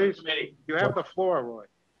talk up, over the please? committee. You have the floor, Roy.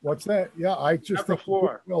 What's that? Yeah, I just Have the think the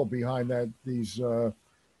floor. goodwill behind that, these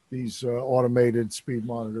automated speed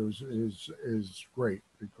monitors is great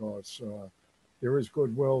because there is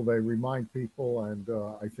goodwill. They remind people, and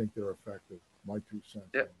I think they're effective. My 2 cents.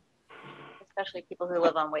 Yeah. Especially people who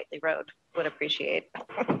live on Whately Road would appreciate.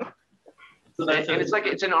 So and that's it's like,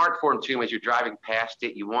 it's an art form too, as you're driving past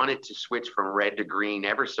it, you want it to switch from red to green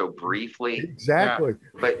ever so briefly, Exactly.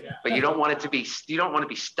 but you don't want it to be, you don't want to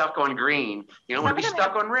be stuck on green. You don't want to be Some of them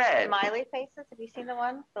stuck on red. Smiley faces, have you seen the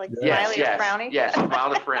one? Like Yes, smiley or yes, frowny? yes,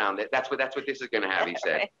 smile to frown. That's what this is going to have, he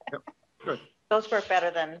said. Right. Those work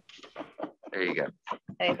better than There you go.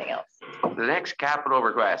 anything else. The next capital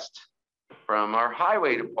request from our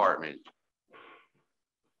highway department.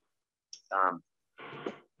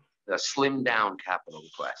 The slim down capital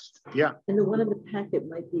request. Yeah. And the one in the packet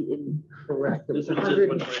might be incorrect. It was This one says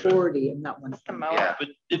 140 and not The 140. mower. Yeah. But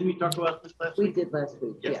didn't we talk about this last We week? did last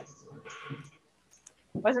week, Yeah. yes.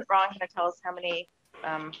 Wasn't Ron gonna tell us how many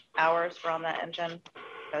hours were on that engine?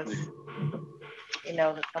 Because you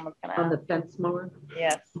know that someone's On gonna, the fence mower?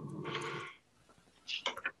 yes.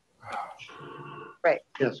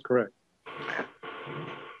 Yes, correct.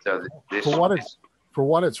 So this For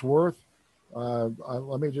what it's worth,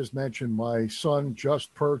 let me just mention my son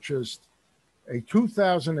just purchased a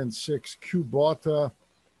 2006 Kubota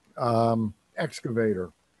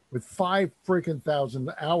excavator with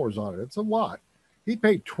 5,000 hours on it. It's a lot. He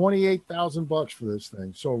paid $28,000 for this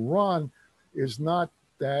thing. So Ron is not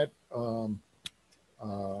that.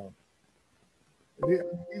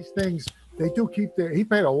 These things, they do keep their. He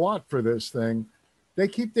paid a lot for this thing. They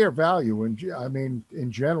keep their value, and I mean,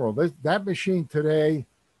 in general, that machine today,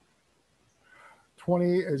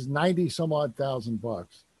 20 is 90 some odd thousand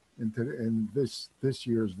bucks in this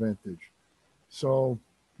year's vintage. So,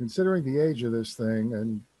 considering the age of this thing,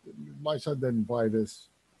 and my son didn't buy this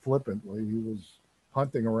flippantly, he was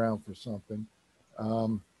hunting around for something.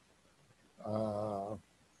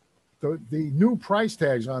 The new price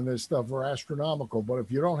tags on this stuff are astronomical, but if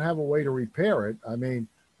you don't have a way to repair it, I mean,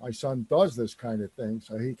 my son does this kind of thing,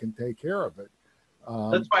 so he can take care of it.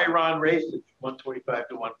 That's why Ron raised it from 125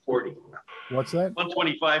 to 140. What's that?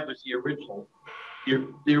 125 was the original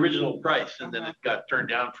price, and then it got turned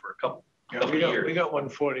down for a couple years. We got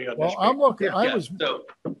 140 on this. Well, I'm looking. Yeah,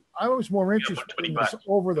 I was more interested in this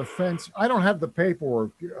over the fence. I don't have the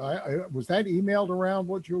paperwork. Was that emailed around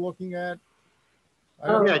what you're looking at?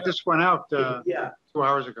 Yeah, it just went out 2 yeah.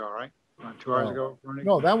 hours ago, right? 2 hours ago. Bernie?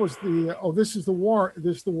 No, that was the. Oh, this is the warrant.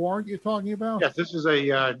 This is the warrant you're talking about? Yes, this is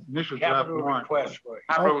a initial draft Capital warrant. request for it.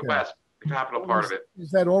 Capital Okay. request, the capital part of it. Is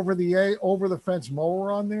that over the fence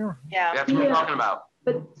mower on there? Yeah. That's what I'm talking about.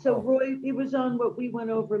 But so Roy, it was on what we went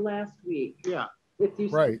over last week. Yeah. If you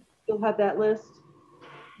Right. still have that list?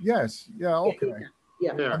 Yes. Yeah. Okay.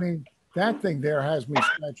 Yeah. Yeah. I mean, that thing there has me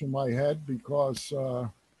scratching my head because it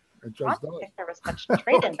I just don't does. think there was much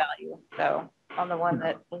trade-in value though on the one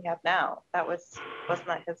that we have now. Wasn't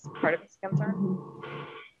that his part of his concern?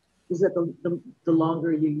 Is that the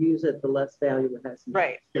longer you use it, the less value it has.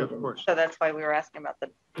 Right. Yeah, of course. So that's why we were asking about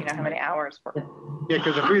how many hours for. Yeah,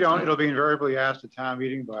 because if we don't, it'll be invariably asked at town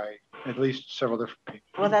meeting by at least several different people.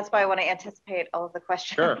 Well, that's why I want to anticipate all of the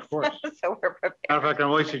questions. Sure, of course. So we're prepared. Matter of fact, I'm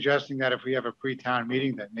always suggesting that if we have a pre-town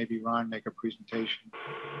meeting, that maybe Ron make a presentation.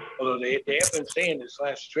 Although they have been saying this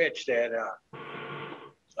last stretch that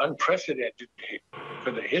unprecedented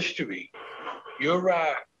for the history. Your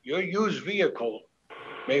used vehicle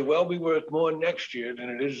may well be worth more next year than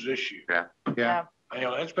it is this year. Yeah. Yeah.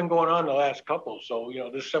 That's been going on the last couple. So,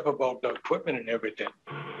 this stuff about the equipment and everything.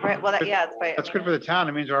 Right. Well, yeah, it's right. That's good for the town.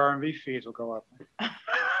 It means our R&V fees will go up.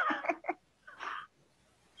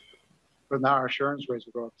 But now our insurance rates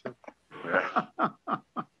will go up too.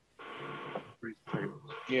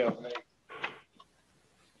 Yeah.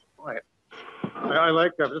 Right. I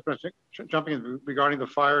like that. Just jumping in regarding the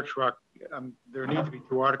fire truck. There need to be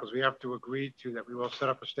 2 articles. We have to agree to that. We will set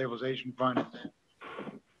up a stabilization fund and then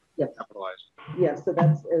Yes. capitalize. Yeah, so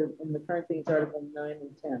that's in the current things, Article 9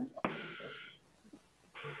 and 10.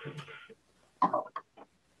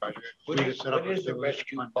 What is the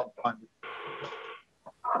rescue pump?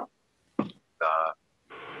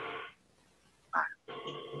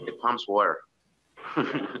 It pumps water.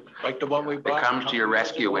 Like the one we It bought? comes to your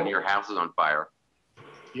rescue when your house is on fire.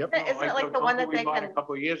 Yep. Isn't it like the one that we they bought can a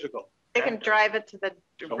couple of years ago? they can drive it to the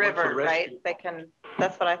So what's river, the right? rescue? They can.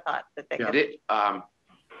 That's what I thought that they Yeah. could.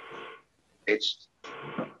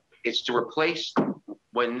 It's to replace,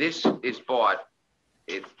 when this is bought,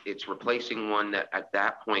 it's replacing one that at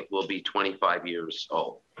that point will be 25 years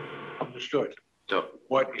old. Understood. So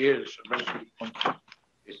What is a rescue pump?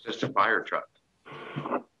 it's just a fire truck.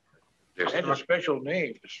 It has a special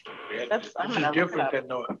name. I'm This gonna is look different it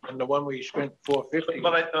than the one we spent $450.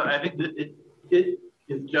 But I think that it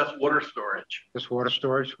is just water storage, This water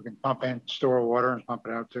storage, we can pump in, store water and pump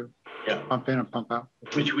it out too. Yeah. Pump in and pump out.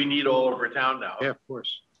 which we need all over town now. Yeah, of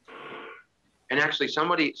course. And actually,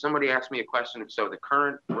 somebody asked me a question. So the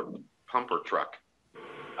current pumper truck,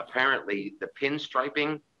 apparently the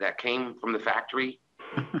pinstriping that came from the factory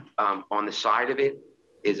on the side of it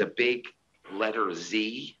is a big letter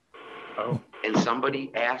Z. Oh. And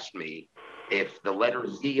somebody asked me if the letter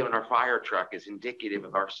Z on our fire truck is indicative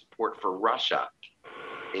of our support for Russia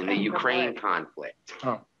in the Ukraine conflict.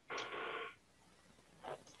 Oh.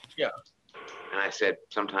 Yeah. And I said,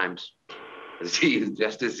 sometimes a Z is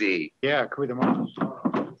just a Z. Yeah, could be the most.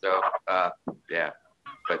 So, yeah,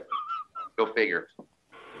 but go figure.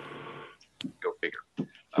 Go figure.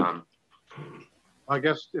 I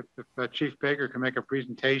guess if Chief Baker can make a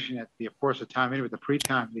presentation at the, of course, the town meeting with the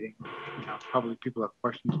pre-town meeting, probably people have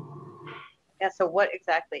questions. Yeah. So what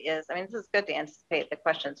exactly is? I mean, this is good to anticipate the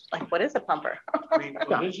questions. Like, what is a pumper? I mean,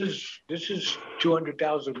 well, this is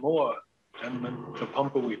 200,000 more than the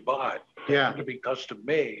pumper we bought. Yeah. To be custom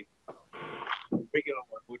made. The regular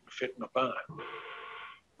one wouldn't fit in a barn.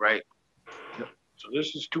 Right. So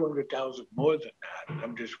this is 200,000 more than that.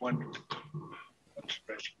 I'm just wondering what's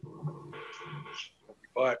the rescue. What we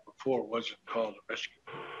bought before wasn't called a rescue.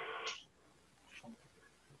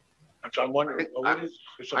 So I'm wondering,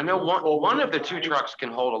 I know one of the two trucks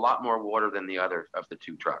can hold a lot more water than the other of the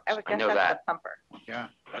two trucks. I would I guess know that's that. the pumper. Yeah,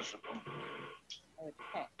 that's the problem. I would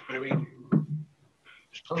think. But I mean,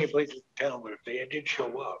 there's plenty of places in town where if they did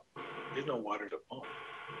show up, there's no water to pump.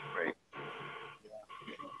 Right.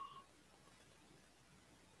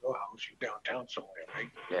 Your house, you're downtown somewhere, right?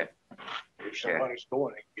 Yeah. If somebody's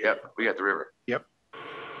going. Yep, we got the river.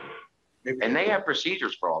 Maybe And they have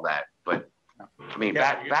procedures for all that, but I mean,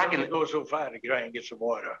 back in go so far to try and get some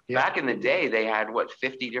water. back in the day, they had what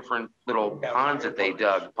 50 different little ponds that they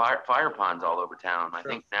dug, fire ponds all over town. I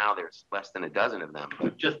think now there's less than a dozen of them.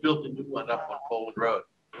 We've just built a new one up on Poland Road.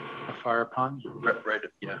 A fire pond. Right,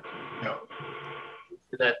 yeah.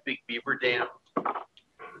 That big beaver dam.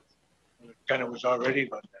 Kind of was already,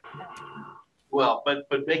 but Well, but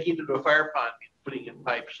making it a fire pond means putting in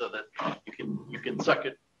pipes so that you can suck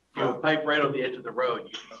it, pipe right on the edge of the road.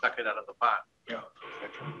 You can suck it out of the pond. yeah.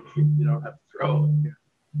 You don't have to throw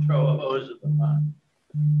a hose in the pond.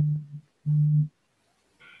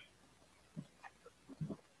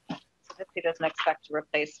 So this he doesn't expect to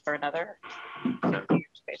replace for another 7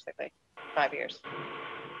 years, basically, 5 years.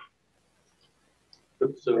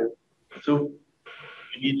 So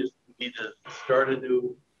you need to start a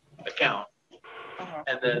new account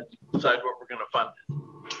and then decide what we're going to fund it.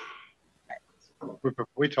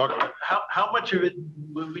 We talked about How much of it,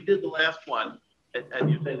 when we did the last one, and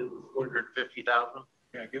you said it was 450,000?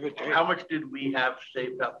 Yeah, give it to How much did we have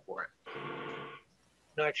saved up for it?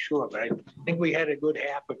 Not sure, but I think we had a good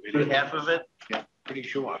half of it. Good half of it? Yeah, pretty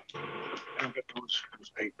sure. I don't get those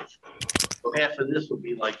papers. So half of this will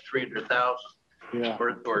be like 300,000 yeah.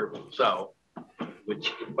 or so,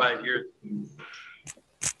 which in 5 years.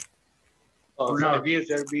 Oh, 5 years,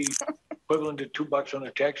 that'd be equivalent to $2 on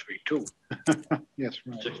a tax rate too. Yes,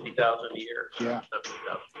 right. 60,000 a year. Yeah.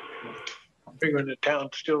 70,000. I'm figuring the town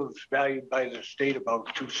still is valued by the state about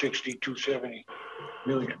 260, 270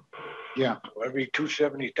 million. Yeah. So every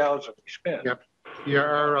 270,000 we spend. Yep. Yeah,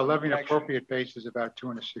 our levy appropriate base is about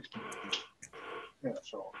 260. Yeah,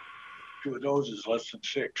 so 2 of those is less than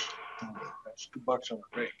 6. That's $2 on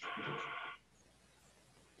the rate.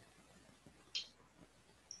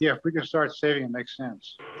 Yeah, if we can start saving, it makes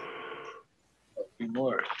sense. Be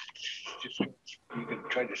more. Just you can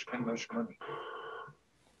try to spend less money.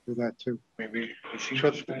 Do that too. Maybe you seem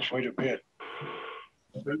to spend quite a bit.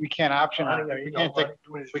 But we can't option.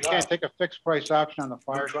 We can't take a fixed price option on the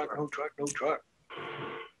fire truck. No truck.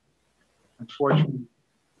 Unfortunately.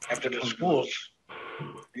 After the schools,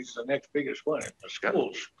 this is the next biggest one. The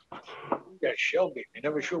schools. We got Shelby. They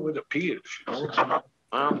never show where the P is. You know?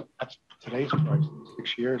 Well, That's today's price.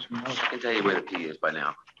 6 years. Who knows? I can tell you where the P is by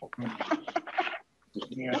now.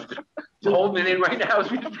 Yeah. The whole minute right now is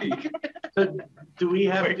with the P. So do we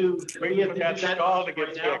have to? Wait for that stall to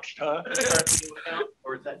get now? fixed, huh?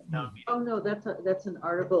 Or is that town meeting? Oh, no, that's an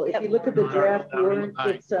article. If you look at the draft warrant,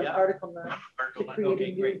 it's Yeah. Article 9 to Article nine, create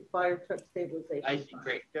okay, a new great. fire truck stabilization. I see, fund.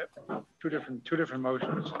 great. Two different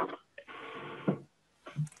motions.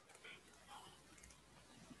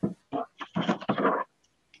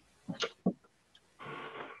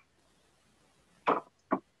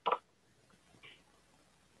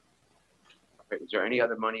 Is there any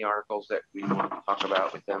other money articles that we want to talk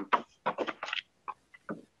about with them?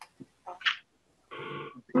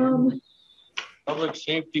 Public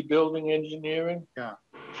safety building engineering. Yeah.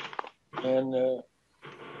 And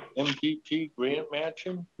MPP grant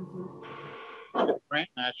matching. Grant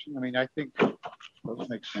matching, I mean, I think those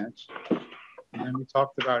make sense. And then we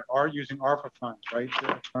talked about using ARPA funds, right?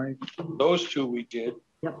 Attorney? Those 2 we did.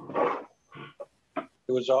 Yep.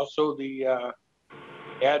 There was also the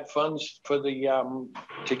add funds for the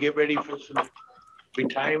to get ready for some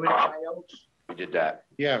retirement buyouts. We did that.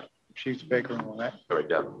 Yeah, Chiefs Baker and all that. Already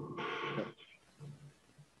done.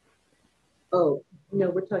 Oh,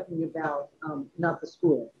 no, we're talking about not the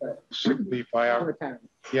school, but Sick leave buyout. retirement.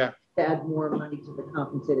 Yeah. To add more money to the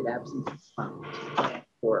compensated absences fund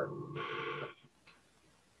for.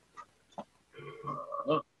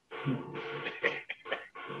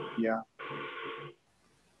 Yeah.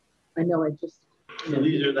 I know, I just. So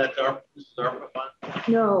this is ARPA fund?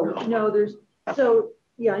 No, there's, so,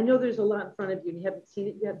 yeah, I know there's a lot in front of you and you haven't seen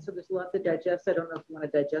it yet, so there's a lot to digest. I don't know if you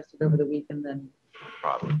want to digest it over the week and then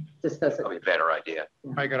Probably. discuss it. Probably a better idea.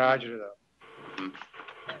 My garage though.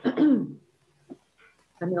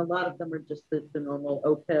 I mean, a lot of them are just the normal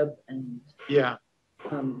OPEB and Yeah.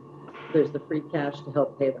 there's the free cash to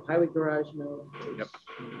help pay the highway garage note. Yep.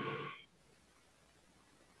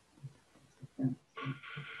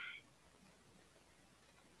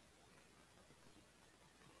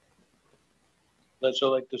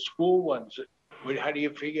 So like the school ones, How do you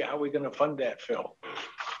figure how we're gonna fund that, Phil?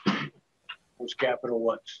 Those capital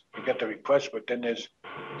ones, you got the request, but then it's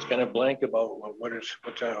kind of blank about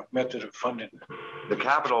what's our method of funding. The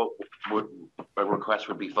capital request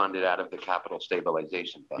would be funded out of the capital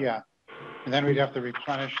stabilization fund. Yeah, and then we'd have to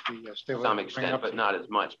replenish the To stabilization. some extent, but not as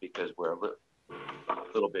much because we're a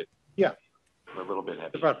little bit. Yeah. We're a little bit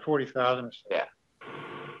heavy. About 40,000 or so. Yeah.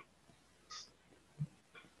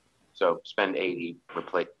 So spend 80,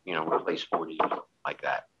 replace 40, like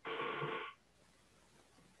that.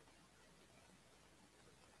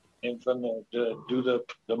 And from do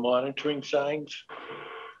the monitoring signs.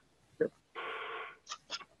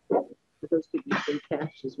 Those could be free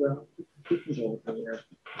cash as well.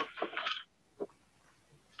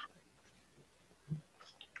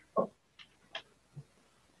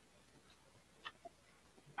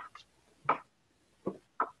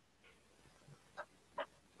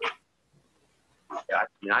 Yeah, I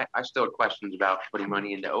mean, I still have questions about putting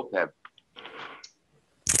money into OPEB.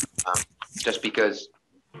 Just because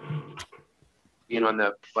being on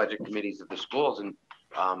the budget committees of the schools and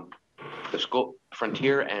the school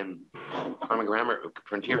Frontier and Conway Grammar,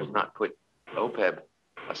 Frontier has not put OPEB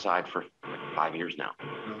aside for 5 years now.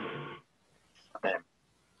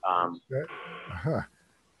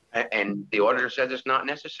 And the auditor says it's not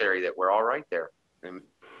necessary, that we're all right there.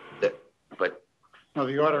 But No,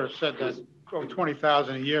 the auditor said that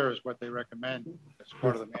 20,000 a year is what they recommend as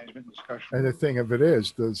part of the management discussion. And the thing of it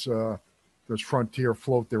is, does Frontier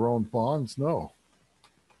float their own bonds? No,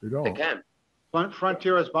 they don't. they can,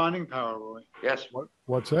 Frontier has bonding power, Roy. yes.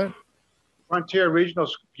 What's that? Frontier Regional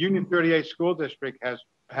Union 38 School District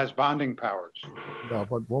has bonding powers. No,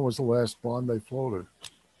 but when was the last bond they floated?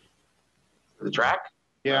 The track?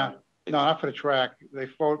 Yeah, no, not for the track. They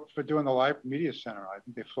float for doing the live media center. I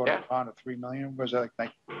think they floated a bond of 3 million. Was that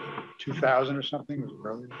like 2000 or something? It was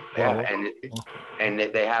earlier. Yeah, and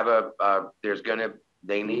they have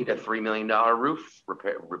they need a $3 million roof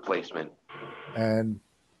replacement. And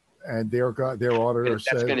their auditor That's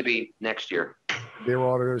says going to be next year. their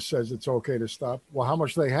auditor says it's okay to stop. Well, how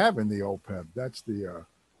much they have in the OPEB? That's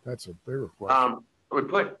a bigger question. We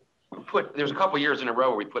put there's a couple years in a row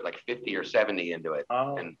where we put like 50 or 70 into it.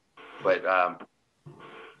 Oh. But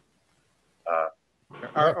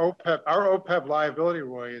Our OPEB liability,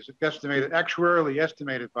 Roy, is actuarially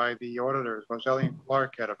estimated by the auditors, Roselli and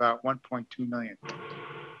Clark, at about 1.2 million.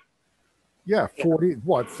 Yeah,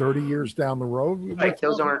 30 years down the road. right,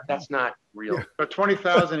 that's not real. Yeah. But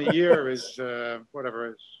 20,000 a year is whatever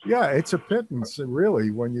it is. Yeah, it's a pittance,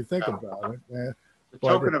 really, when you think about it. A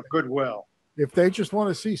token of goodwill. If they just want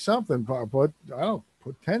to see something, but I don't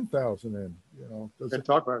put 10,000 in. They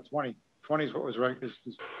talk about it, 20. 20 is what was right.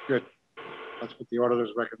 Is good. That's what the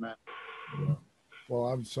auditors recommend. Yeah. Well,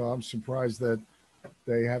 I'm surprised that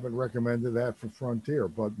they haven't recommended that for Frontier,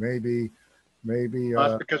 but maybe.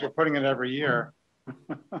 That's because we're putting it every year.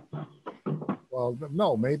 Well,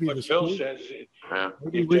 no, maybe But the Phil school, says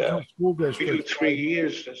maybe regional school we do districts. 3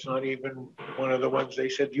 years. That's not even one of the ones they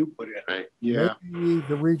said you put in. Right. Yeah. Maybe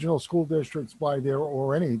the regional school districts by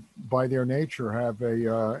their nature have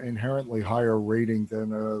a inherently higher rating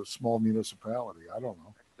than a small municipality. I don't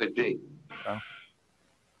know. Could be.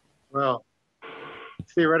 Well,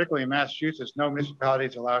 theoretically, in Massachusetts, no municipality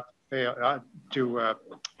is allowed to fail to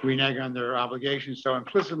renege on their obligations. So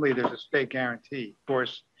implicitly, there's a state guarantee. Of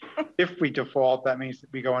course, if we default, that means that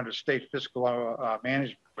we go under state fiscal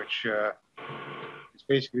management, which is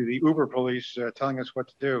basically the Uber police telling us what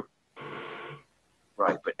to do.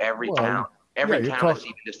 Right, but every town that's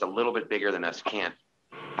even just a little bit bigger than us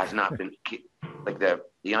has not been, like the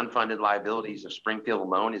unfunded liabilities of Springfield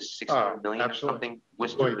alone is 600 million or something.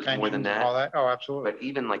 Worcester is more than that. All that. Oh, absolutely. But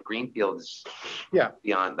even like Greenfield is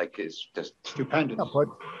beyond, like, is just Stupendous. Yeah,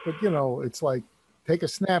 but it's like, take a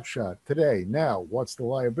snapshot today. Now, what's the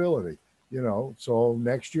liability? So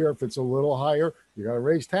next year, if it's a little higher, you got to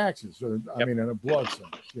raise taxes. I mean, in a blood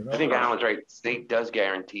sense. I think Alan's right. The state does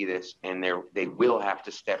guarantee this, and they will have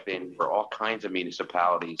to step in for all kinds of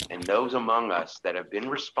municipalities. And those among us that have been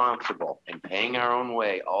responsible and paying our own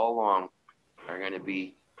way all along are going to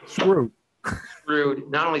be screwed.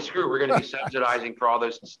 Not only screwed, we're going to be subsidizing for all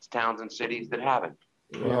those towns and cities that haven't.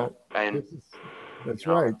 Well, and that's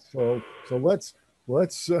right. So let's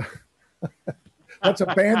let's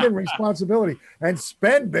abandon responsibility and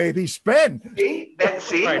spend, baby, spend. See,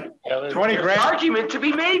 Right. 20 There's grand. argument to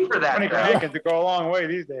be made for that. 20 grand can go a long way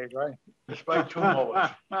these days, right? Just buy 2 mowers.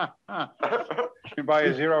 You can buy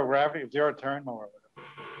a zero turn mower.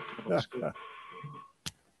 Okay.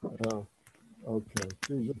 All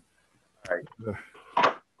right.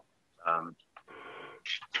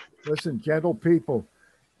 Listen, gentle people,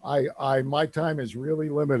 my time is really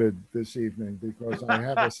limited this evening because I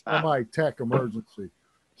have a semi-tech emergency.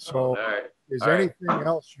 So All right. is All right. anything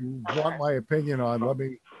else you want my opinion on? Let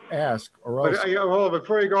me ask, or else. But, well,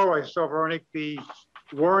 before you go, I saw, Veronique, the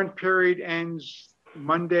warrant period ends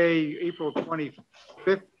Monday, April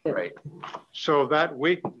 25th. Right. So that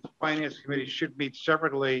week, the finance committee should meet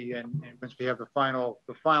separately and once we have the final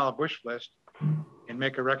wish list and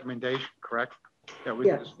make a recommendation, correct? Yeah, we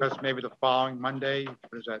can discuss maybe the following Monday,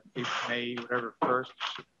 what is that, May, whatever, 1st,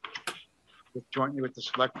 jointly with the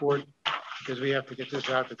select board, because we have to get this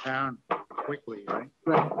out to town quickly, right?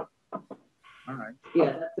 Right. All right.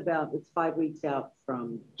 Yeah, it's 5 weeks out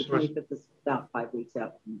from, the So it's- 25th is about 5 weeks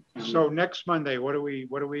out. From So next Monday, what do you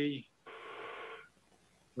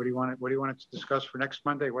want to discuss for next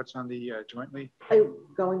Monday? What's on the jointly?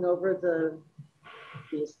 Going over the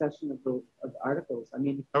discussion of the articles. I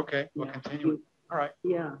mean. Okay, we'll Yeah. continue. All right.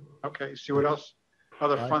 Yeah. Okay, see what else,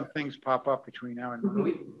 other fun things pop up between now and Monday.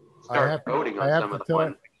 We start voting on some of the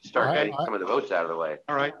ones. Start getting some of the votes out of the way.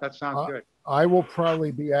 All right, that sounds good. I will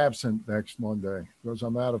probably be absent next Monday because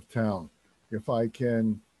I'm out of town. If I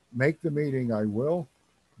can make the meeting, I will.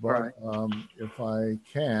 But if I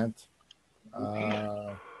can't,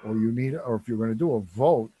 or if you're going to do a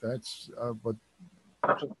vote, that's, but.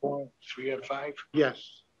 What's the point? 3 or 5?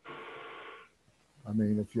 Yes. I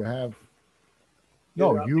mean, if you have,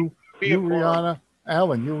 no, Yeah, you, be a Rihanna,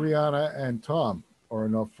 Alan, you, Rihanna, and Tom are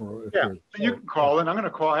enough for. Yeah, you can call in. I'm going to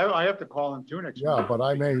call. I have to call in too next week. Yeah, but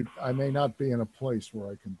I may not be in a place where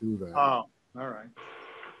I can do that. Oh, all right.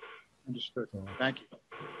 Understood. So, Thank you.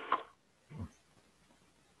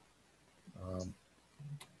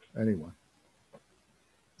 Anyway.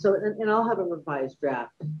 So, and I'll have a revised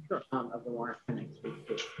draft of the warrant for next week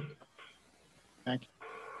too. Thank you.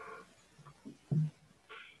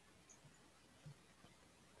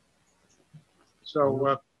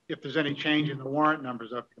 So if there's any change in the warrant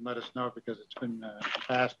numbers up, you can let us know because it's been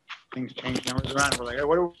past, things change numbers around. We're like, hey,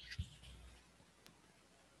 what are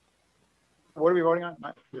we voting on?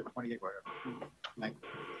 28, whatever. Thank you.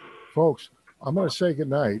 Folks, I'm going to say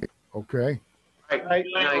goodnight, okay? Good night.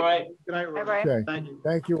 Good night. Good night. Bye-bye. Okay. Thank you.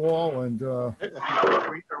 Thank you all, and Are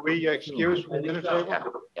we excused from the dinner table?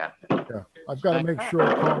 Yeah. yeah, I've got to make sure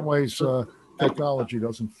Conway's technology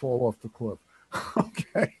doesn't fall off the cliff.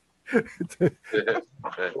 Okay.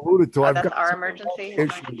 Alluded to, I've That's got our some emergency.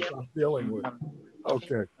 issues I'm dealing with.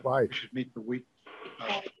 Okay, bye. We should meet the week.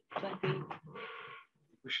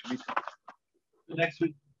 We should meet. Next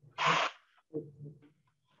week.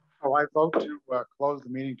 Oh, I vote to close the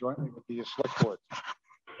meeting jointly with the select board.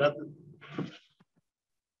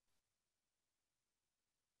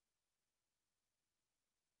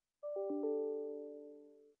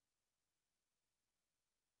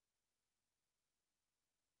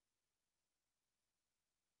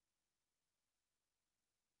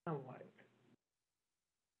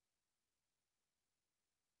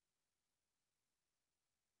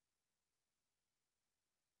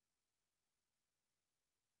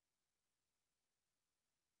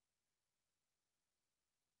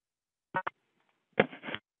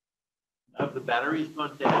 Have the batteries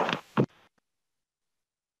gone down?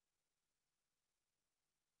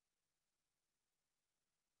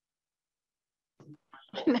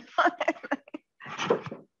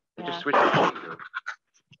 Just switch it.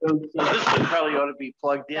 So this one probably ought to be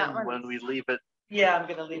plugged in That one when we leave it Yeah, I'm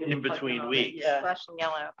gonna leave it in between weeks. Yeah. Flashing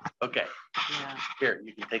yellow. Okay, Yeah. here,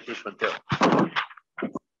 you can take this one too.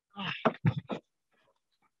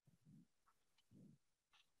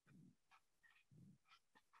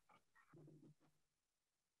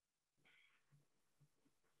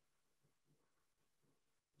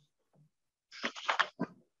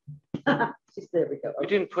 There we go. We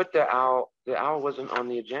didn't put the owl wasn't on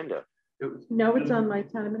the agenda. No, it's on my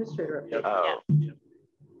town administrator. update. Oh.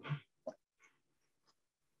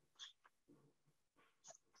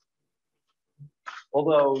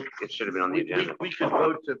 Although It should have been on the agenda. we could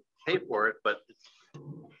vote to pay for it, but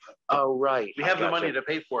Oh, right. we have the I money gotcha. to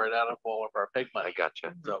pay for it out of all of our pig I money.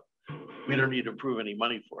 gotcha. So we don't need to approve any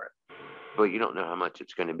money for it. Well, you don't know how much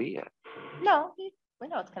it's going to be yet. No, we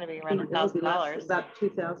know it's gonna be around $1,000. About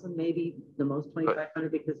 2,000, maybe the most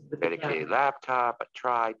 2,500 because of the Dedicated laptop, a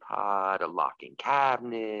tripod, a locking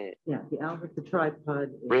cabinet, Yeah, the owl with the tripod.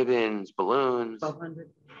 is ribbons, balloons. 1,200.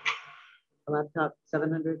 A laptop,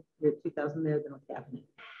 700. We have 2,000 there, then a cabinet.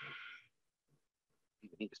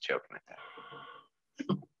 He was joking at that.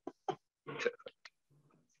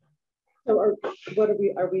 So what are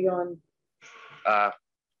we? Are we on Uh,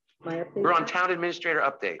 my update? we're on now? town administrator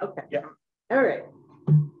update. Okay. Yeah. All right.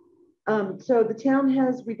 So the town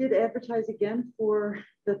we did advertise again for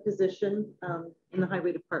the position in the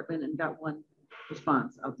highway department and got one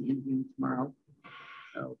response. I'll be interviewing tomorrow.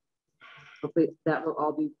 So hopefully that will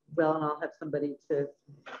all be well, and I'll have somebody to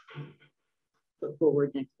put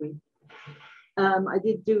forward next week. I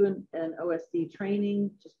did do an OSD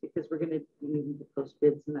training just because we're going to need to post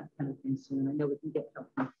bids and that kind of thing soon. I know we can get help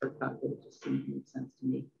from FERCog, but it just seemed to make sense to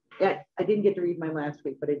me. Yeah, I didn't get to read mine last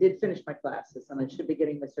week, but I did finish my classes and I should be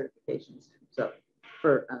getting my certifications. So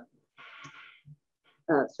for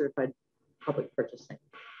certified public purchasing.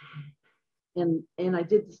 And I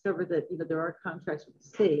did discover that, you know, there are contracts with the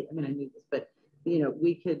state. I mean, I knew this, but, you know,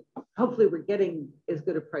 we could, hopefully we're getting as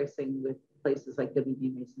good a pricing with places like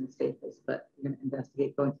WB Mason and Staples, but we're going to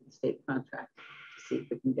investigate going to the state contract to see if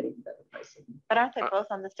we can get even better pricing. But aren't they both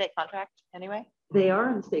on the state contract anyway? They are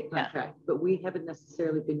on the state contract, but we haven't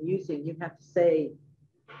necessarily been using, you have to say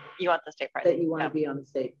you want the state pricing. That you want to be on the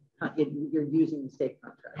state, you're using the state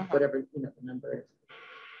contract, whatever, you know, the number is.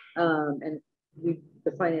 And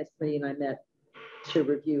the finance committee and I met to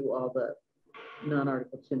review all the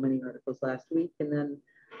non-article 2 money articles last week. And then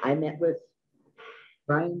I met with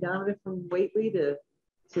Brian Donovan from Whately to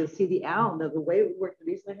see the owl. Now, the way it would work, the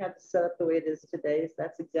reason I had to set up the way it is today is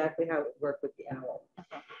that's exactly how it would work with the owl.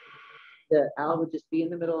 The owl would just be in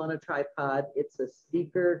the middle on a tripod. It's a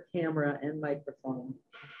speaker, camera, and microphone.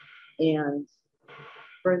 And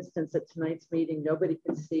for instance, at tonight's meeting, nobody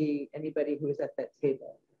could see anybody who was at that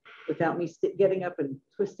table without me getting up and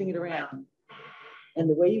twisting it around. And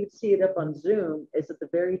the way you would see it up on Zoom is at the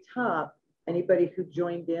very top, anybody who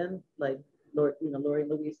joined in, like Lori and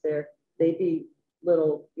Louise there, they'd be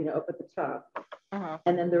little, you know, up at the top.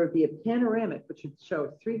 And then there would be a panoramic, which would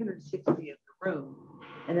show 360 of the room.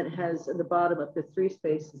 And it has at the bottom up to 3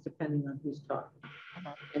 spaces, depending on who's talking.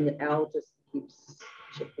 And the owl just keeps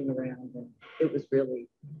shifting around, and it was really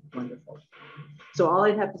wonderful. So all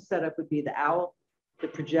I'd have to set up would be the owl, the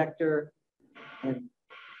projector, and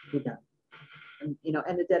be done. And, you know,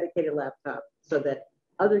 and a dedicated laptop so that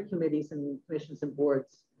other committees and commissions and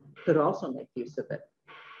boards could also make use of it,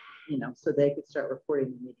 you know, so they could start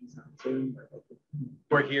recording the meetings on Zoom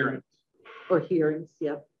or hearings. Or hearings,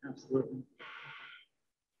 yep, absolutely.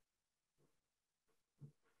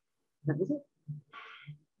 That was it.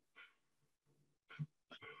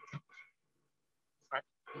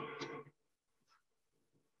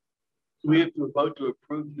 Do we have to vote to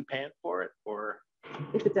approve you paying for it, or?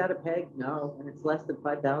 If it's out of peg, no, and it's less than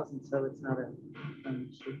 5,000, so it's not an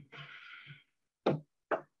issue.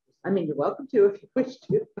 I mean, you're welcome to if you wish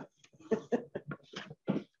to.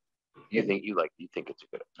 You think it's a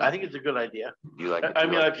good? I think it's a good idea. You like? I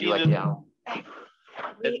mean, I've seen it.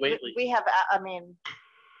 We have. I mean,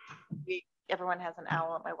 everyone has an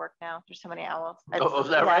owl at my work now. There's so many owls. Oh, is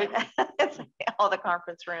that right? It's all the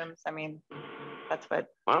conference rooms. I mean, that's what,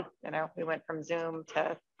 wow. You know, we went from Zoom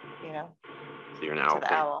to, you know. So you're an owl.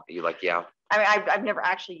 Owl. You like the owl? I mean, I've never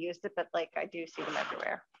actually used it, but like I do see them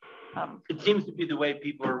everywhere. It seems to be the way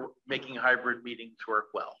people are making hybrid meetings work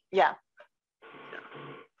well. Yeah.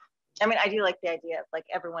 I mean, I do like the idea of like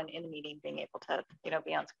everyone in the meeting being able to, you know,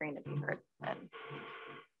 be on screen and be heard. And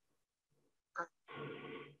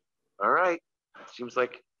all right. Seems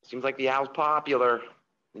like the owl's popular.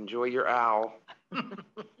 Enjoy your owl.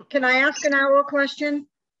 Can I ask an owl question?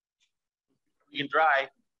 You can try.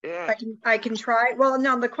 Yeah. I can try. Well,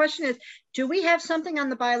 no, the question is, do we have something on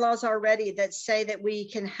the bylaws already that say that we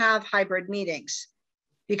can have hybrid meetings?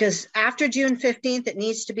 Because after June 15th, it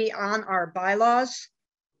needs to be on our bylaws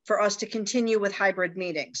for us to continue with hybrid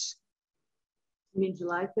meetings. You mean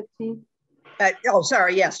July 15th? Oh,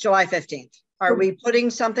 sorry. Yes, July 15th. Are we putting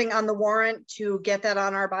something on the warrant to get that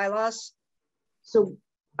on our bylaws? So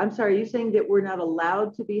I'm sorry, you're saying that we're not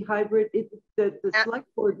allowed to be hybrid? The select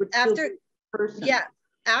board would still be in person. Yeah,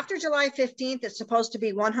 after July 15th, it's supposed to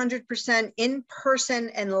be 100% in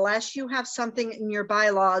person unless you have something in your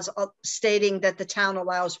bylaws stating that the town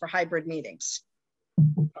allows for hybrid meetings.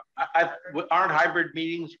 Aren't hybrid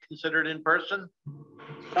meetings considered in person?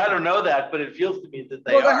 I don't know that, but it feels to me that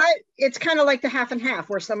they are. It's kind of like the half and half,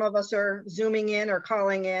 where some of us are Zooming in or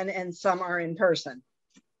calling in and some are in person.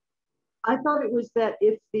 I thought it was that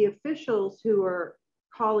if the officials who are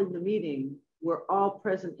calling the meeting were all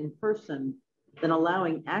present in person, then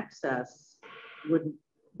allowing access wouldn't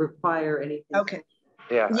require anything. Okay.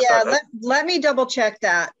 Yeah. Let me double check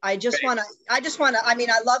that. I just want to, I mean,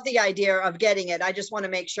 I love the idea of getting it. I just want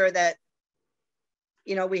to make sure that,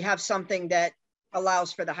 you know, we have something that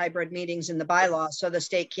allows for the hybrid meetings in the bylaws so the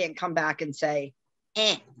state can't come back and say,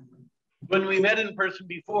 eh. When we met in person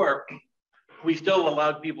before, we still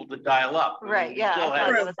allowed people to dial up. Right, yeah.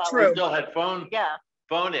 True. We still had phone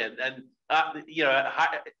phone in, and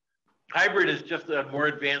hybrid is just a more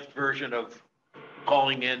advanced version of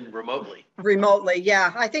calling in remotely. Remotely,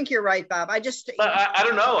 yeah. I think you're right, Bob. I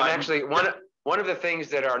don't know. And actually, one of the things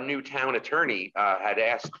that our new town attorney had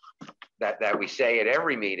asked that we say at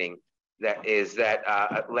every meeting that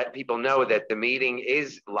let people know that the meeting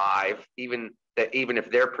is live, even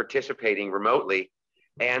if they're participating remotely,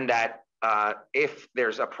 and that if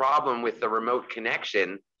there's a problem with the remote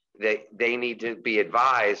connection, they need to be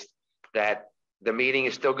advised that the meeting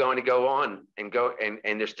is still going to go on and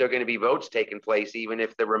there's still going to be votes taking place, even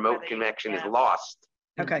if the remote connection is lost.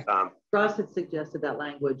 Okay. Ross had suggested that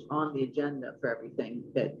language on the agenda for everything,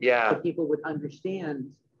 that people would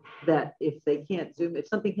understand that if they can't Zoom, if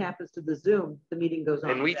something happens to the Zoom, the meeting goes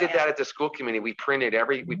on. And we did that at the school committee. We printed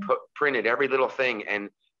every little thing, and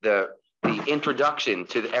the introduction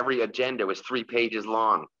to every agenda was 3 pages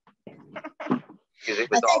long. Because it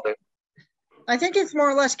was I think it's more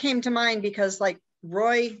or less came to mind because like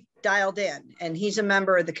Roy dialed in and he's a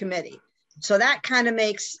member of the committee. So that kind of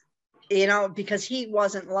makes, because he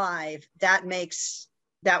wasn't live, that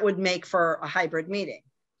would make for a hybrid meeting.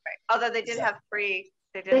 Right. Although they did have free.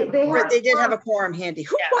 They did have a quorum handy.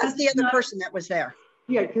 Who was the other person that was there?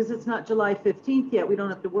 Yeah, because it's not July 15th yet. We don't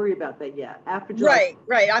have to worry about that yet. After July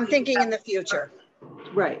Right. I'm thinking in the future.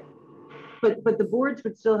 Right. But the boards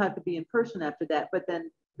would still have to be in person after that, but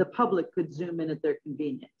then the public could Zoom in at their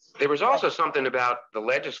convenience. There was also something about the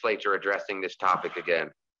legislature addressing this topic again.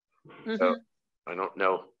 Mm-hmm. So I don't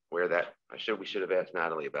know where that, we should have asked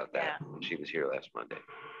Natalie about that when she was here last Monday.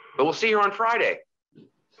 But we'll see her on Friday.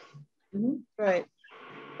 Mm-hmm. Right.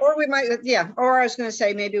 Or we might, or I was going to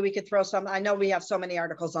say, maybe we could throw some, I know we have so many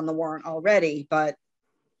articles on the warrant already, but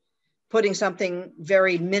putting something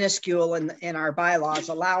very minuscule in our bylaws,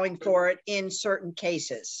 allowing for it in certain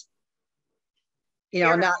cases.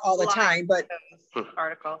 Not all the time, but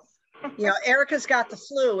articles. Erica's got the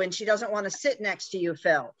flu and she doesn't want to sit next to you,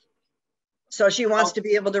 Phil. So she wants to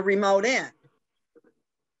be able to remote in.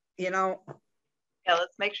 Yeah,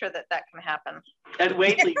 let's make sure that can happen. And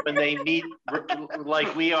Whately, when they meet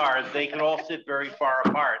like we are, they can all sit very far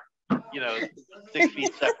apart, 6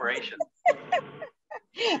 feet separation.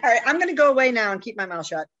 All right, I'm going to go away now and keep my mouth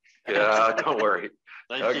shut. Yeah, don't worry.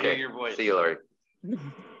 Nice to hear your voice. See you, Larry.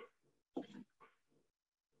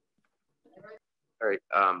 All right.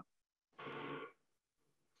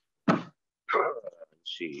 Let's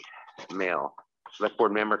see. Mail. Select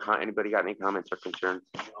board member. Anybody got any comments or concerns?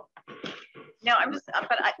 No, I'm just.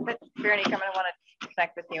 But Veronique, I'm going to want to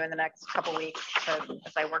connect with you in the next couple weeks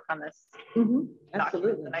as I work on this. Mm-hmm.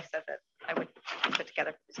 Absolutely. And I said that I would put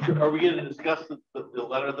together. Are we going to discuss the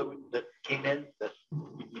letter that came in that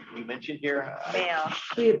you mentioned here? Mail.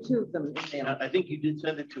 We have 2 of them in mail. I think you did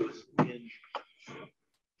send it to us in.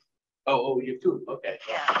 Oh, you have 2. Okay.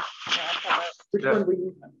 Yeah. Which one were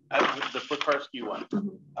you? The Flikarski one. Mm-hmm.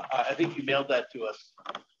 I think you mailed that to us.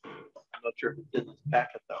 I'm not sure if it's in this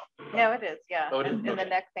packet though. No, it is. Yeah. Oh, it is? In the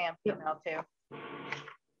next AMP email too.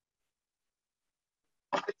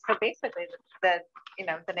 So basically,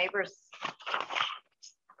 the neighbors.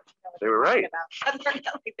 They were right.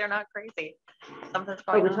 They're not crazy. Something's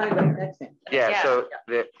going on. We're talking about next AMP. Yeah. So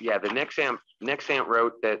the next AMP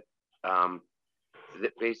wrote that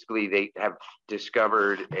that basically they have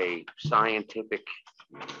discovered a scientific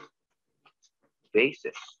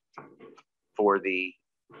basis for the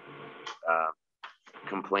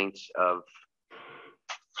complaints of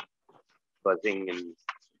buzzing and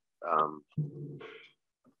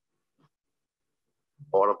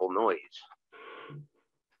audible noise.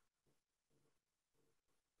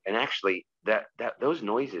 And actually those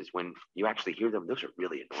noises, when you actually hear them, those are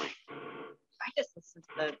really annoying. I just listened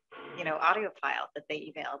to the, audio file that they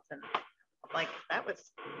emailed, and like that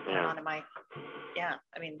was on in my,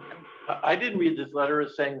 I mean, I didn't read this letter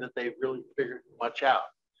as saying that they really figured much out.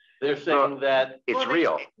 They're saying that it's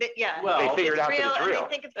real. Well, they figured out that it's real. I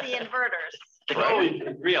think it's the inverters. It's always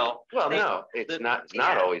real. Well, no, it's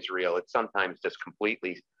not always real. It's sometimes just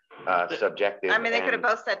completely subjective. I mean, they could have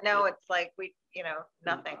both said no. It's like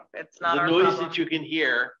nothing. It's not the our noise problem. That you can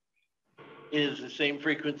hear is the same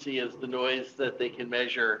frequency as the noise that they can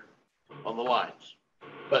measure on the lines.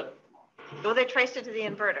 But they traced it to the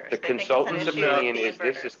inverters. The consultant's opinion is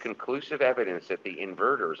this is conclusive evidence that the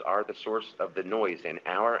inverters are the source of the noise, and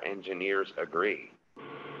our engineers agree.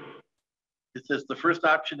 It says the first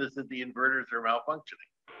option is that the inverters are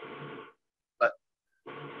malfunctioning. But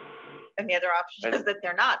and the other option is that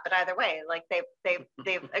they're not. But either way, like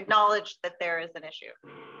they've acknowledged that there is an issue.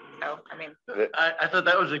 So I mean, I thought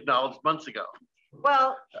that was acknowledged months ago.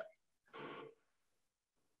 Well,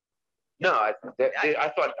 No, I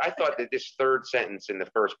thought that this third sentence in the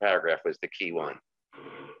first paragraph was the key one.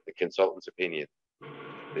 The consultant's opinion,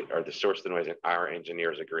 or the source of the noise, and our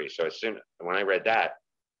engineers agree. So when I read that,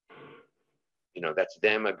 that's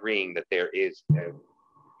them agreeing that there is a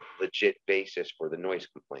legit basis for the noise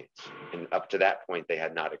complaints. And up to that point, they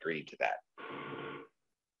had not agreed to that.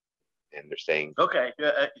 And they're saying, okay,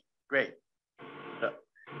 great.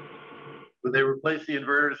 When they replace the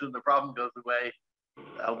inverters and the problem goes away,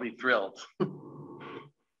 I'll be thrilled.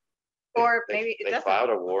 Or maybe it they doesn't. filed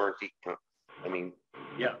a warranty. I mean,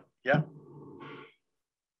 yeah.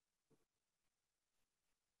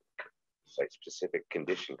 Site-specific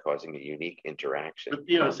condition causing a unique interaction. But,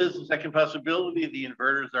 it says the second possibility, the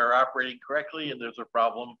inverters are operating correctly, and there's a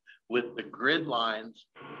problem with the grid lines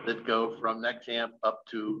that go from Nexamp up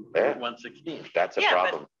to 116. That's a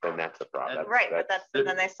problem. Then that's a problem. Right, but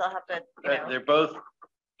then they still have to. They're both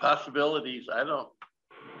possibilities. I don't.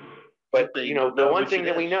 But the one thing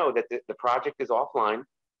that we know that the project is offline.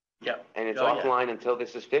 Yeah. And it's offline until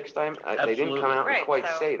this is fixed. They didn't come out and quite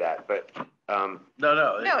say that, but. No,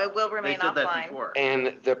 it will remain offline.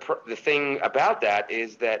 And the thing about that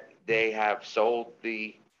is that they have sold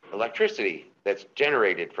the electricity that's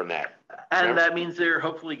generated from that. And that means they're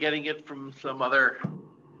hopefully getting it from some other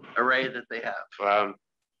array that they have.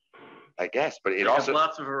 I guess, but They have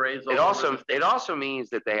lots of arrays. It also means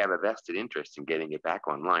that they have a vested interest in getting it back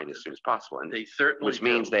online as soon as possible, and they certainly which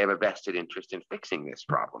means they have a vested interest in fixing this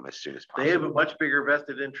problem as soon as possible. They have a much bigger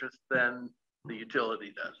vested interest than the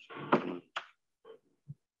utility does.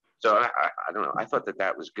 So I don't know. I thought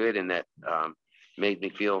that was good, and that made me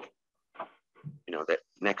feel, that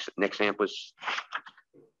Nexamp was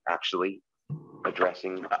actually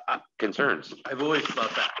addressing concerns. I've always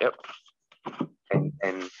thought that. Yep.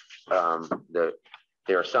 And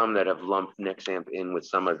there are some that have lumped Nexamp in with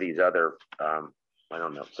some of these other, I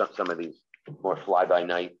don't know, some of these more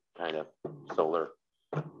fly-by-night kind of solar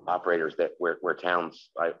operators that where towns,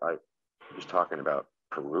 I was talking about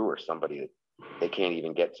Peru or somebody, they can't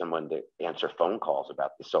even get someone to answer phone calls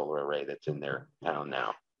about the solar array that's in their town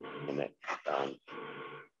now. And that,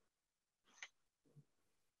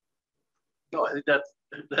 no, I think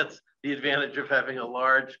that's the advantage of having a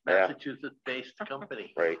large Massachusetts-based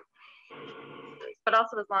company. Right. But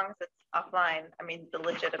also, as long as it's offline, I mean, the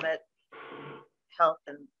legitimate health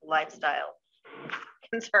and lifestyle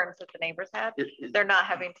concerns that the neighbors had, they're not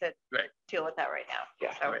having to deal with that right now.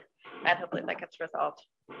 Yeah. So, and hopefully that gets resolved.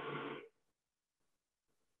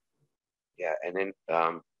 Yeah, and then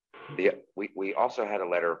we also had a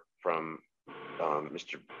letter from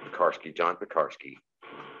Mr. Pekarsky, John Pekarsky.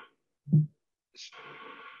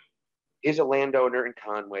 Is a landowner in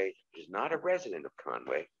Conway, is not a resident of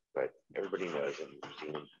Conway, but everybody knows him. You've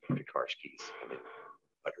seen him, Pekarsky's,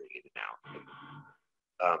 uttering in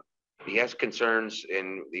and out. He has concerns,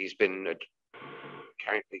 and he's been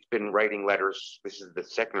writing letters. This is the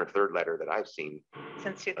second or third letter that I've seen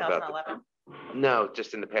since 2011. No,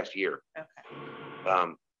 just in the past year. Okay.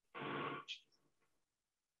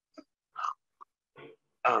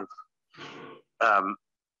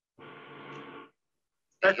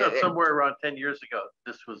 I thought somewhere around 10 years ago,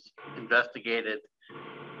 this was investigated,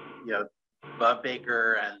 Bob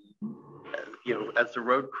Baker and, as the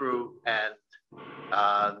road crew and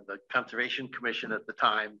the Conservation Commission at the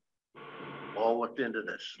time all looked into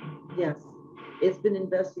this. Yes, it's been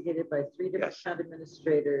investigated by 3 different town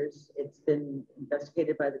administrators. It's been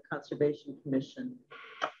investigated by the Conservation Commission.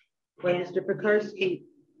 When Mr. Pekarsky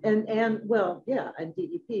and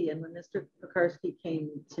DEP. And when Mr. Pekarsky came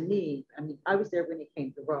to me, I mean, I was there when he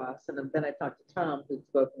came to Ross, and then I talked to Tom, who'd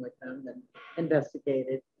spoken with him and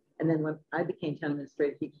investigated. And then when I became town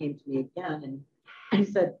administrator, he came to me again, and I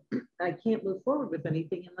said, I can't move forward with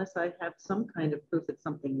anything unless I have some kind of proof that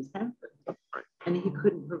something has happened. And he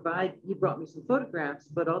couldn't provide. He brought me some photographs,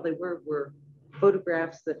 but all they were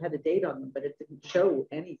photographs that had a date on them, but it didn't show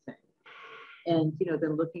anything. And,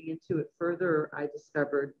 then looking into it further, I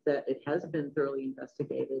discovered that it has been thoroughly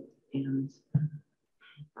investigated, and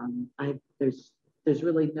there's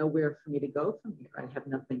really nowhere for me to go from here. I have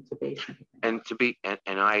nothing to base anything.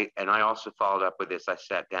 And I also followed up with this. I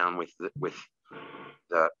sat down with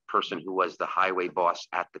the person who was the highway boss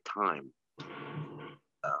at the time,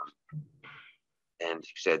 and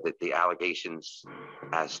he said that the allegations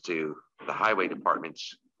as to the highway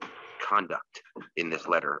department's conduct in this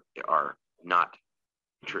letter are not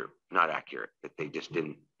true, not accurate, that they just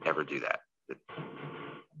didn't ever do that. That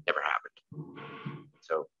never happened.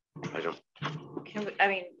 So I don't.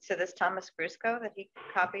 So this Thomas Brusco that he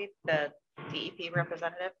copied, the DEP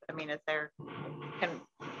representative,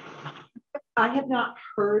 I have not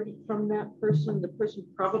heard from that person. The person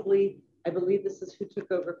probably I believe this is who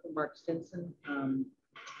took over from Mark Stinson.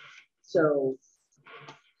 So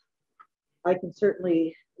I can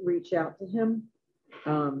certainly reach out to him.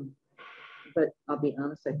 But I'll be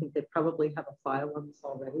honest, I think they probably have a file on this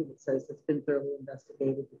already that says it's been thoroughly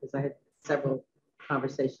investigated, because I had several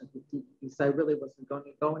conversations with DEP, so I really wasn't going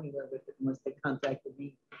to go anywhere with it unless they contacted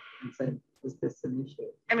me and said, is this an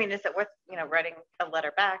issue? I mean, is it worth, writing a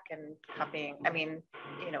letter back and copying, copying.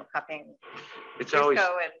 It's Frisco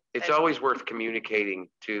always, and always worth communicating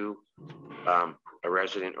to a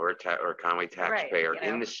resident or a Conway taxpayer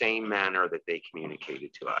in the same manner that they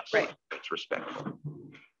communicated to us. Right. It's respectful.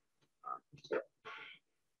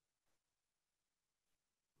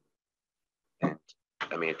 And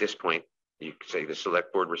I mean, at this point, you could say the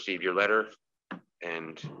select board received your letter,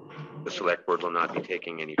 and the select board will not be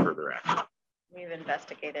taking any further action. We've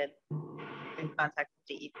investigated in contact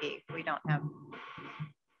with DEP. We don't have.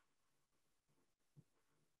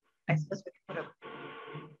 I suppose we could put a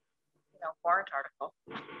warrant article.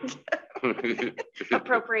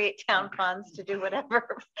 Appropriate town funds to do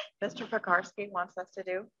whatever Mr. Pekarsky wants us to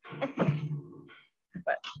do.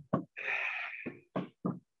 But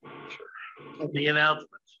The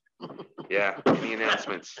announcements. Yeah, the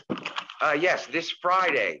announcements. Yes, this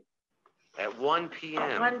Friday at 1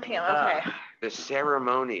 p.m. 1 p.m. Okay. The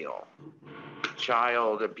ceremonial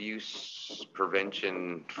child abuse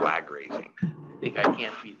prevention flag raising. I think I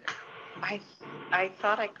can't be there. I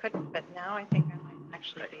thought I couldn't, but now I think I might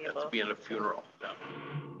actually be That's able. be at a funeral.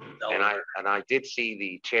 No. And I did see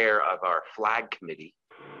the chair of our flag committee.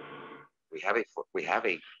 We have a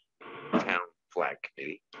town flag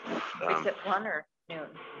committee. Is it 1 or noon?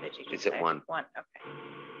 Did you just It's at say? 1. 1. Okay.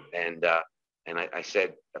 And I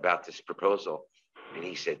said about this proposal, and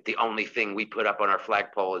he said, the only thing we put up on our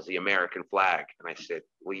flagpole is the American flag. And I said,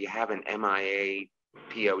 well, you have an MIA,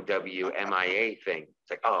 POW, MIA thing.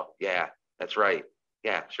 It's like, oh, yeah, that's right.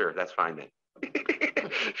 Yeah, sure, that's fine then.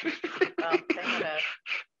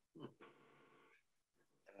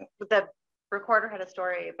 Well, the recorder had a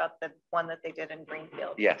story about the one that they did in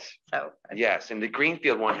Greenfield. Yes. So yes, and the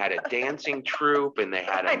Greenfield one had a dancing troupe, and they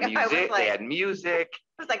had they had music.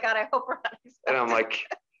 I was like, God, I hope we're not. And I'm like,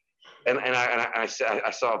 and I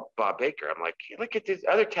saw Bob Baker. I'm like, look at these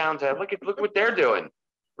other towns. Look what they're doing.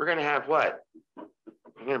 We're gonna have what?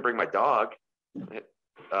 I'm gonna bring my dog.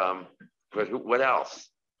 But what else?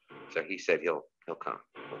 So he said he'll come.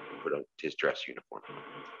 He'll put on his dress uniform.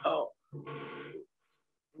 Oh.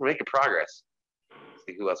 We're making progress.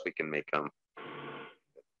 See who else we can make come.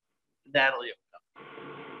 Natalie.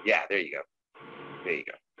 Yeah, there you go. There you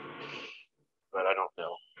go. But I don't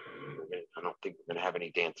know. I don't think we're gonna have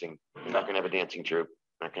any dancing. We're not gonna have a dancing troupe.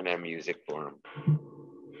 We're not gonna have music for them.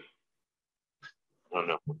 I don't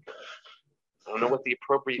know. I don't know what the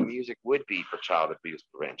appropriate music would be for Child Abuse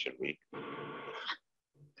Prevention Week.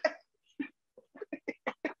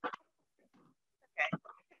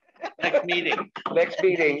 Next meeting. Next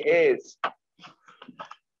meeting is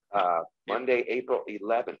Monday, April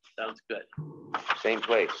 11th. Sounds good. Same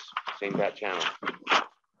place, same bat channel.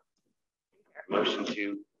 Motion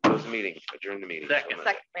to close the meeting, adjourn the meeting. Second.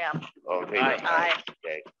 Second, yeah. All in favor? Aye. Aye.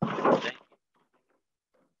 Okay. Thank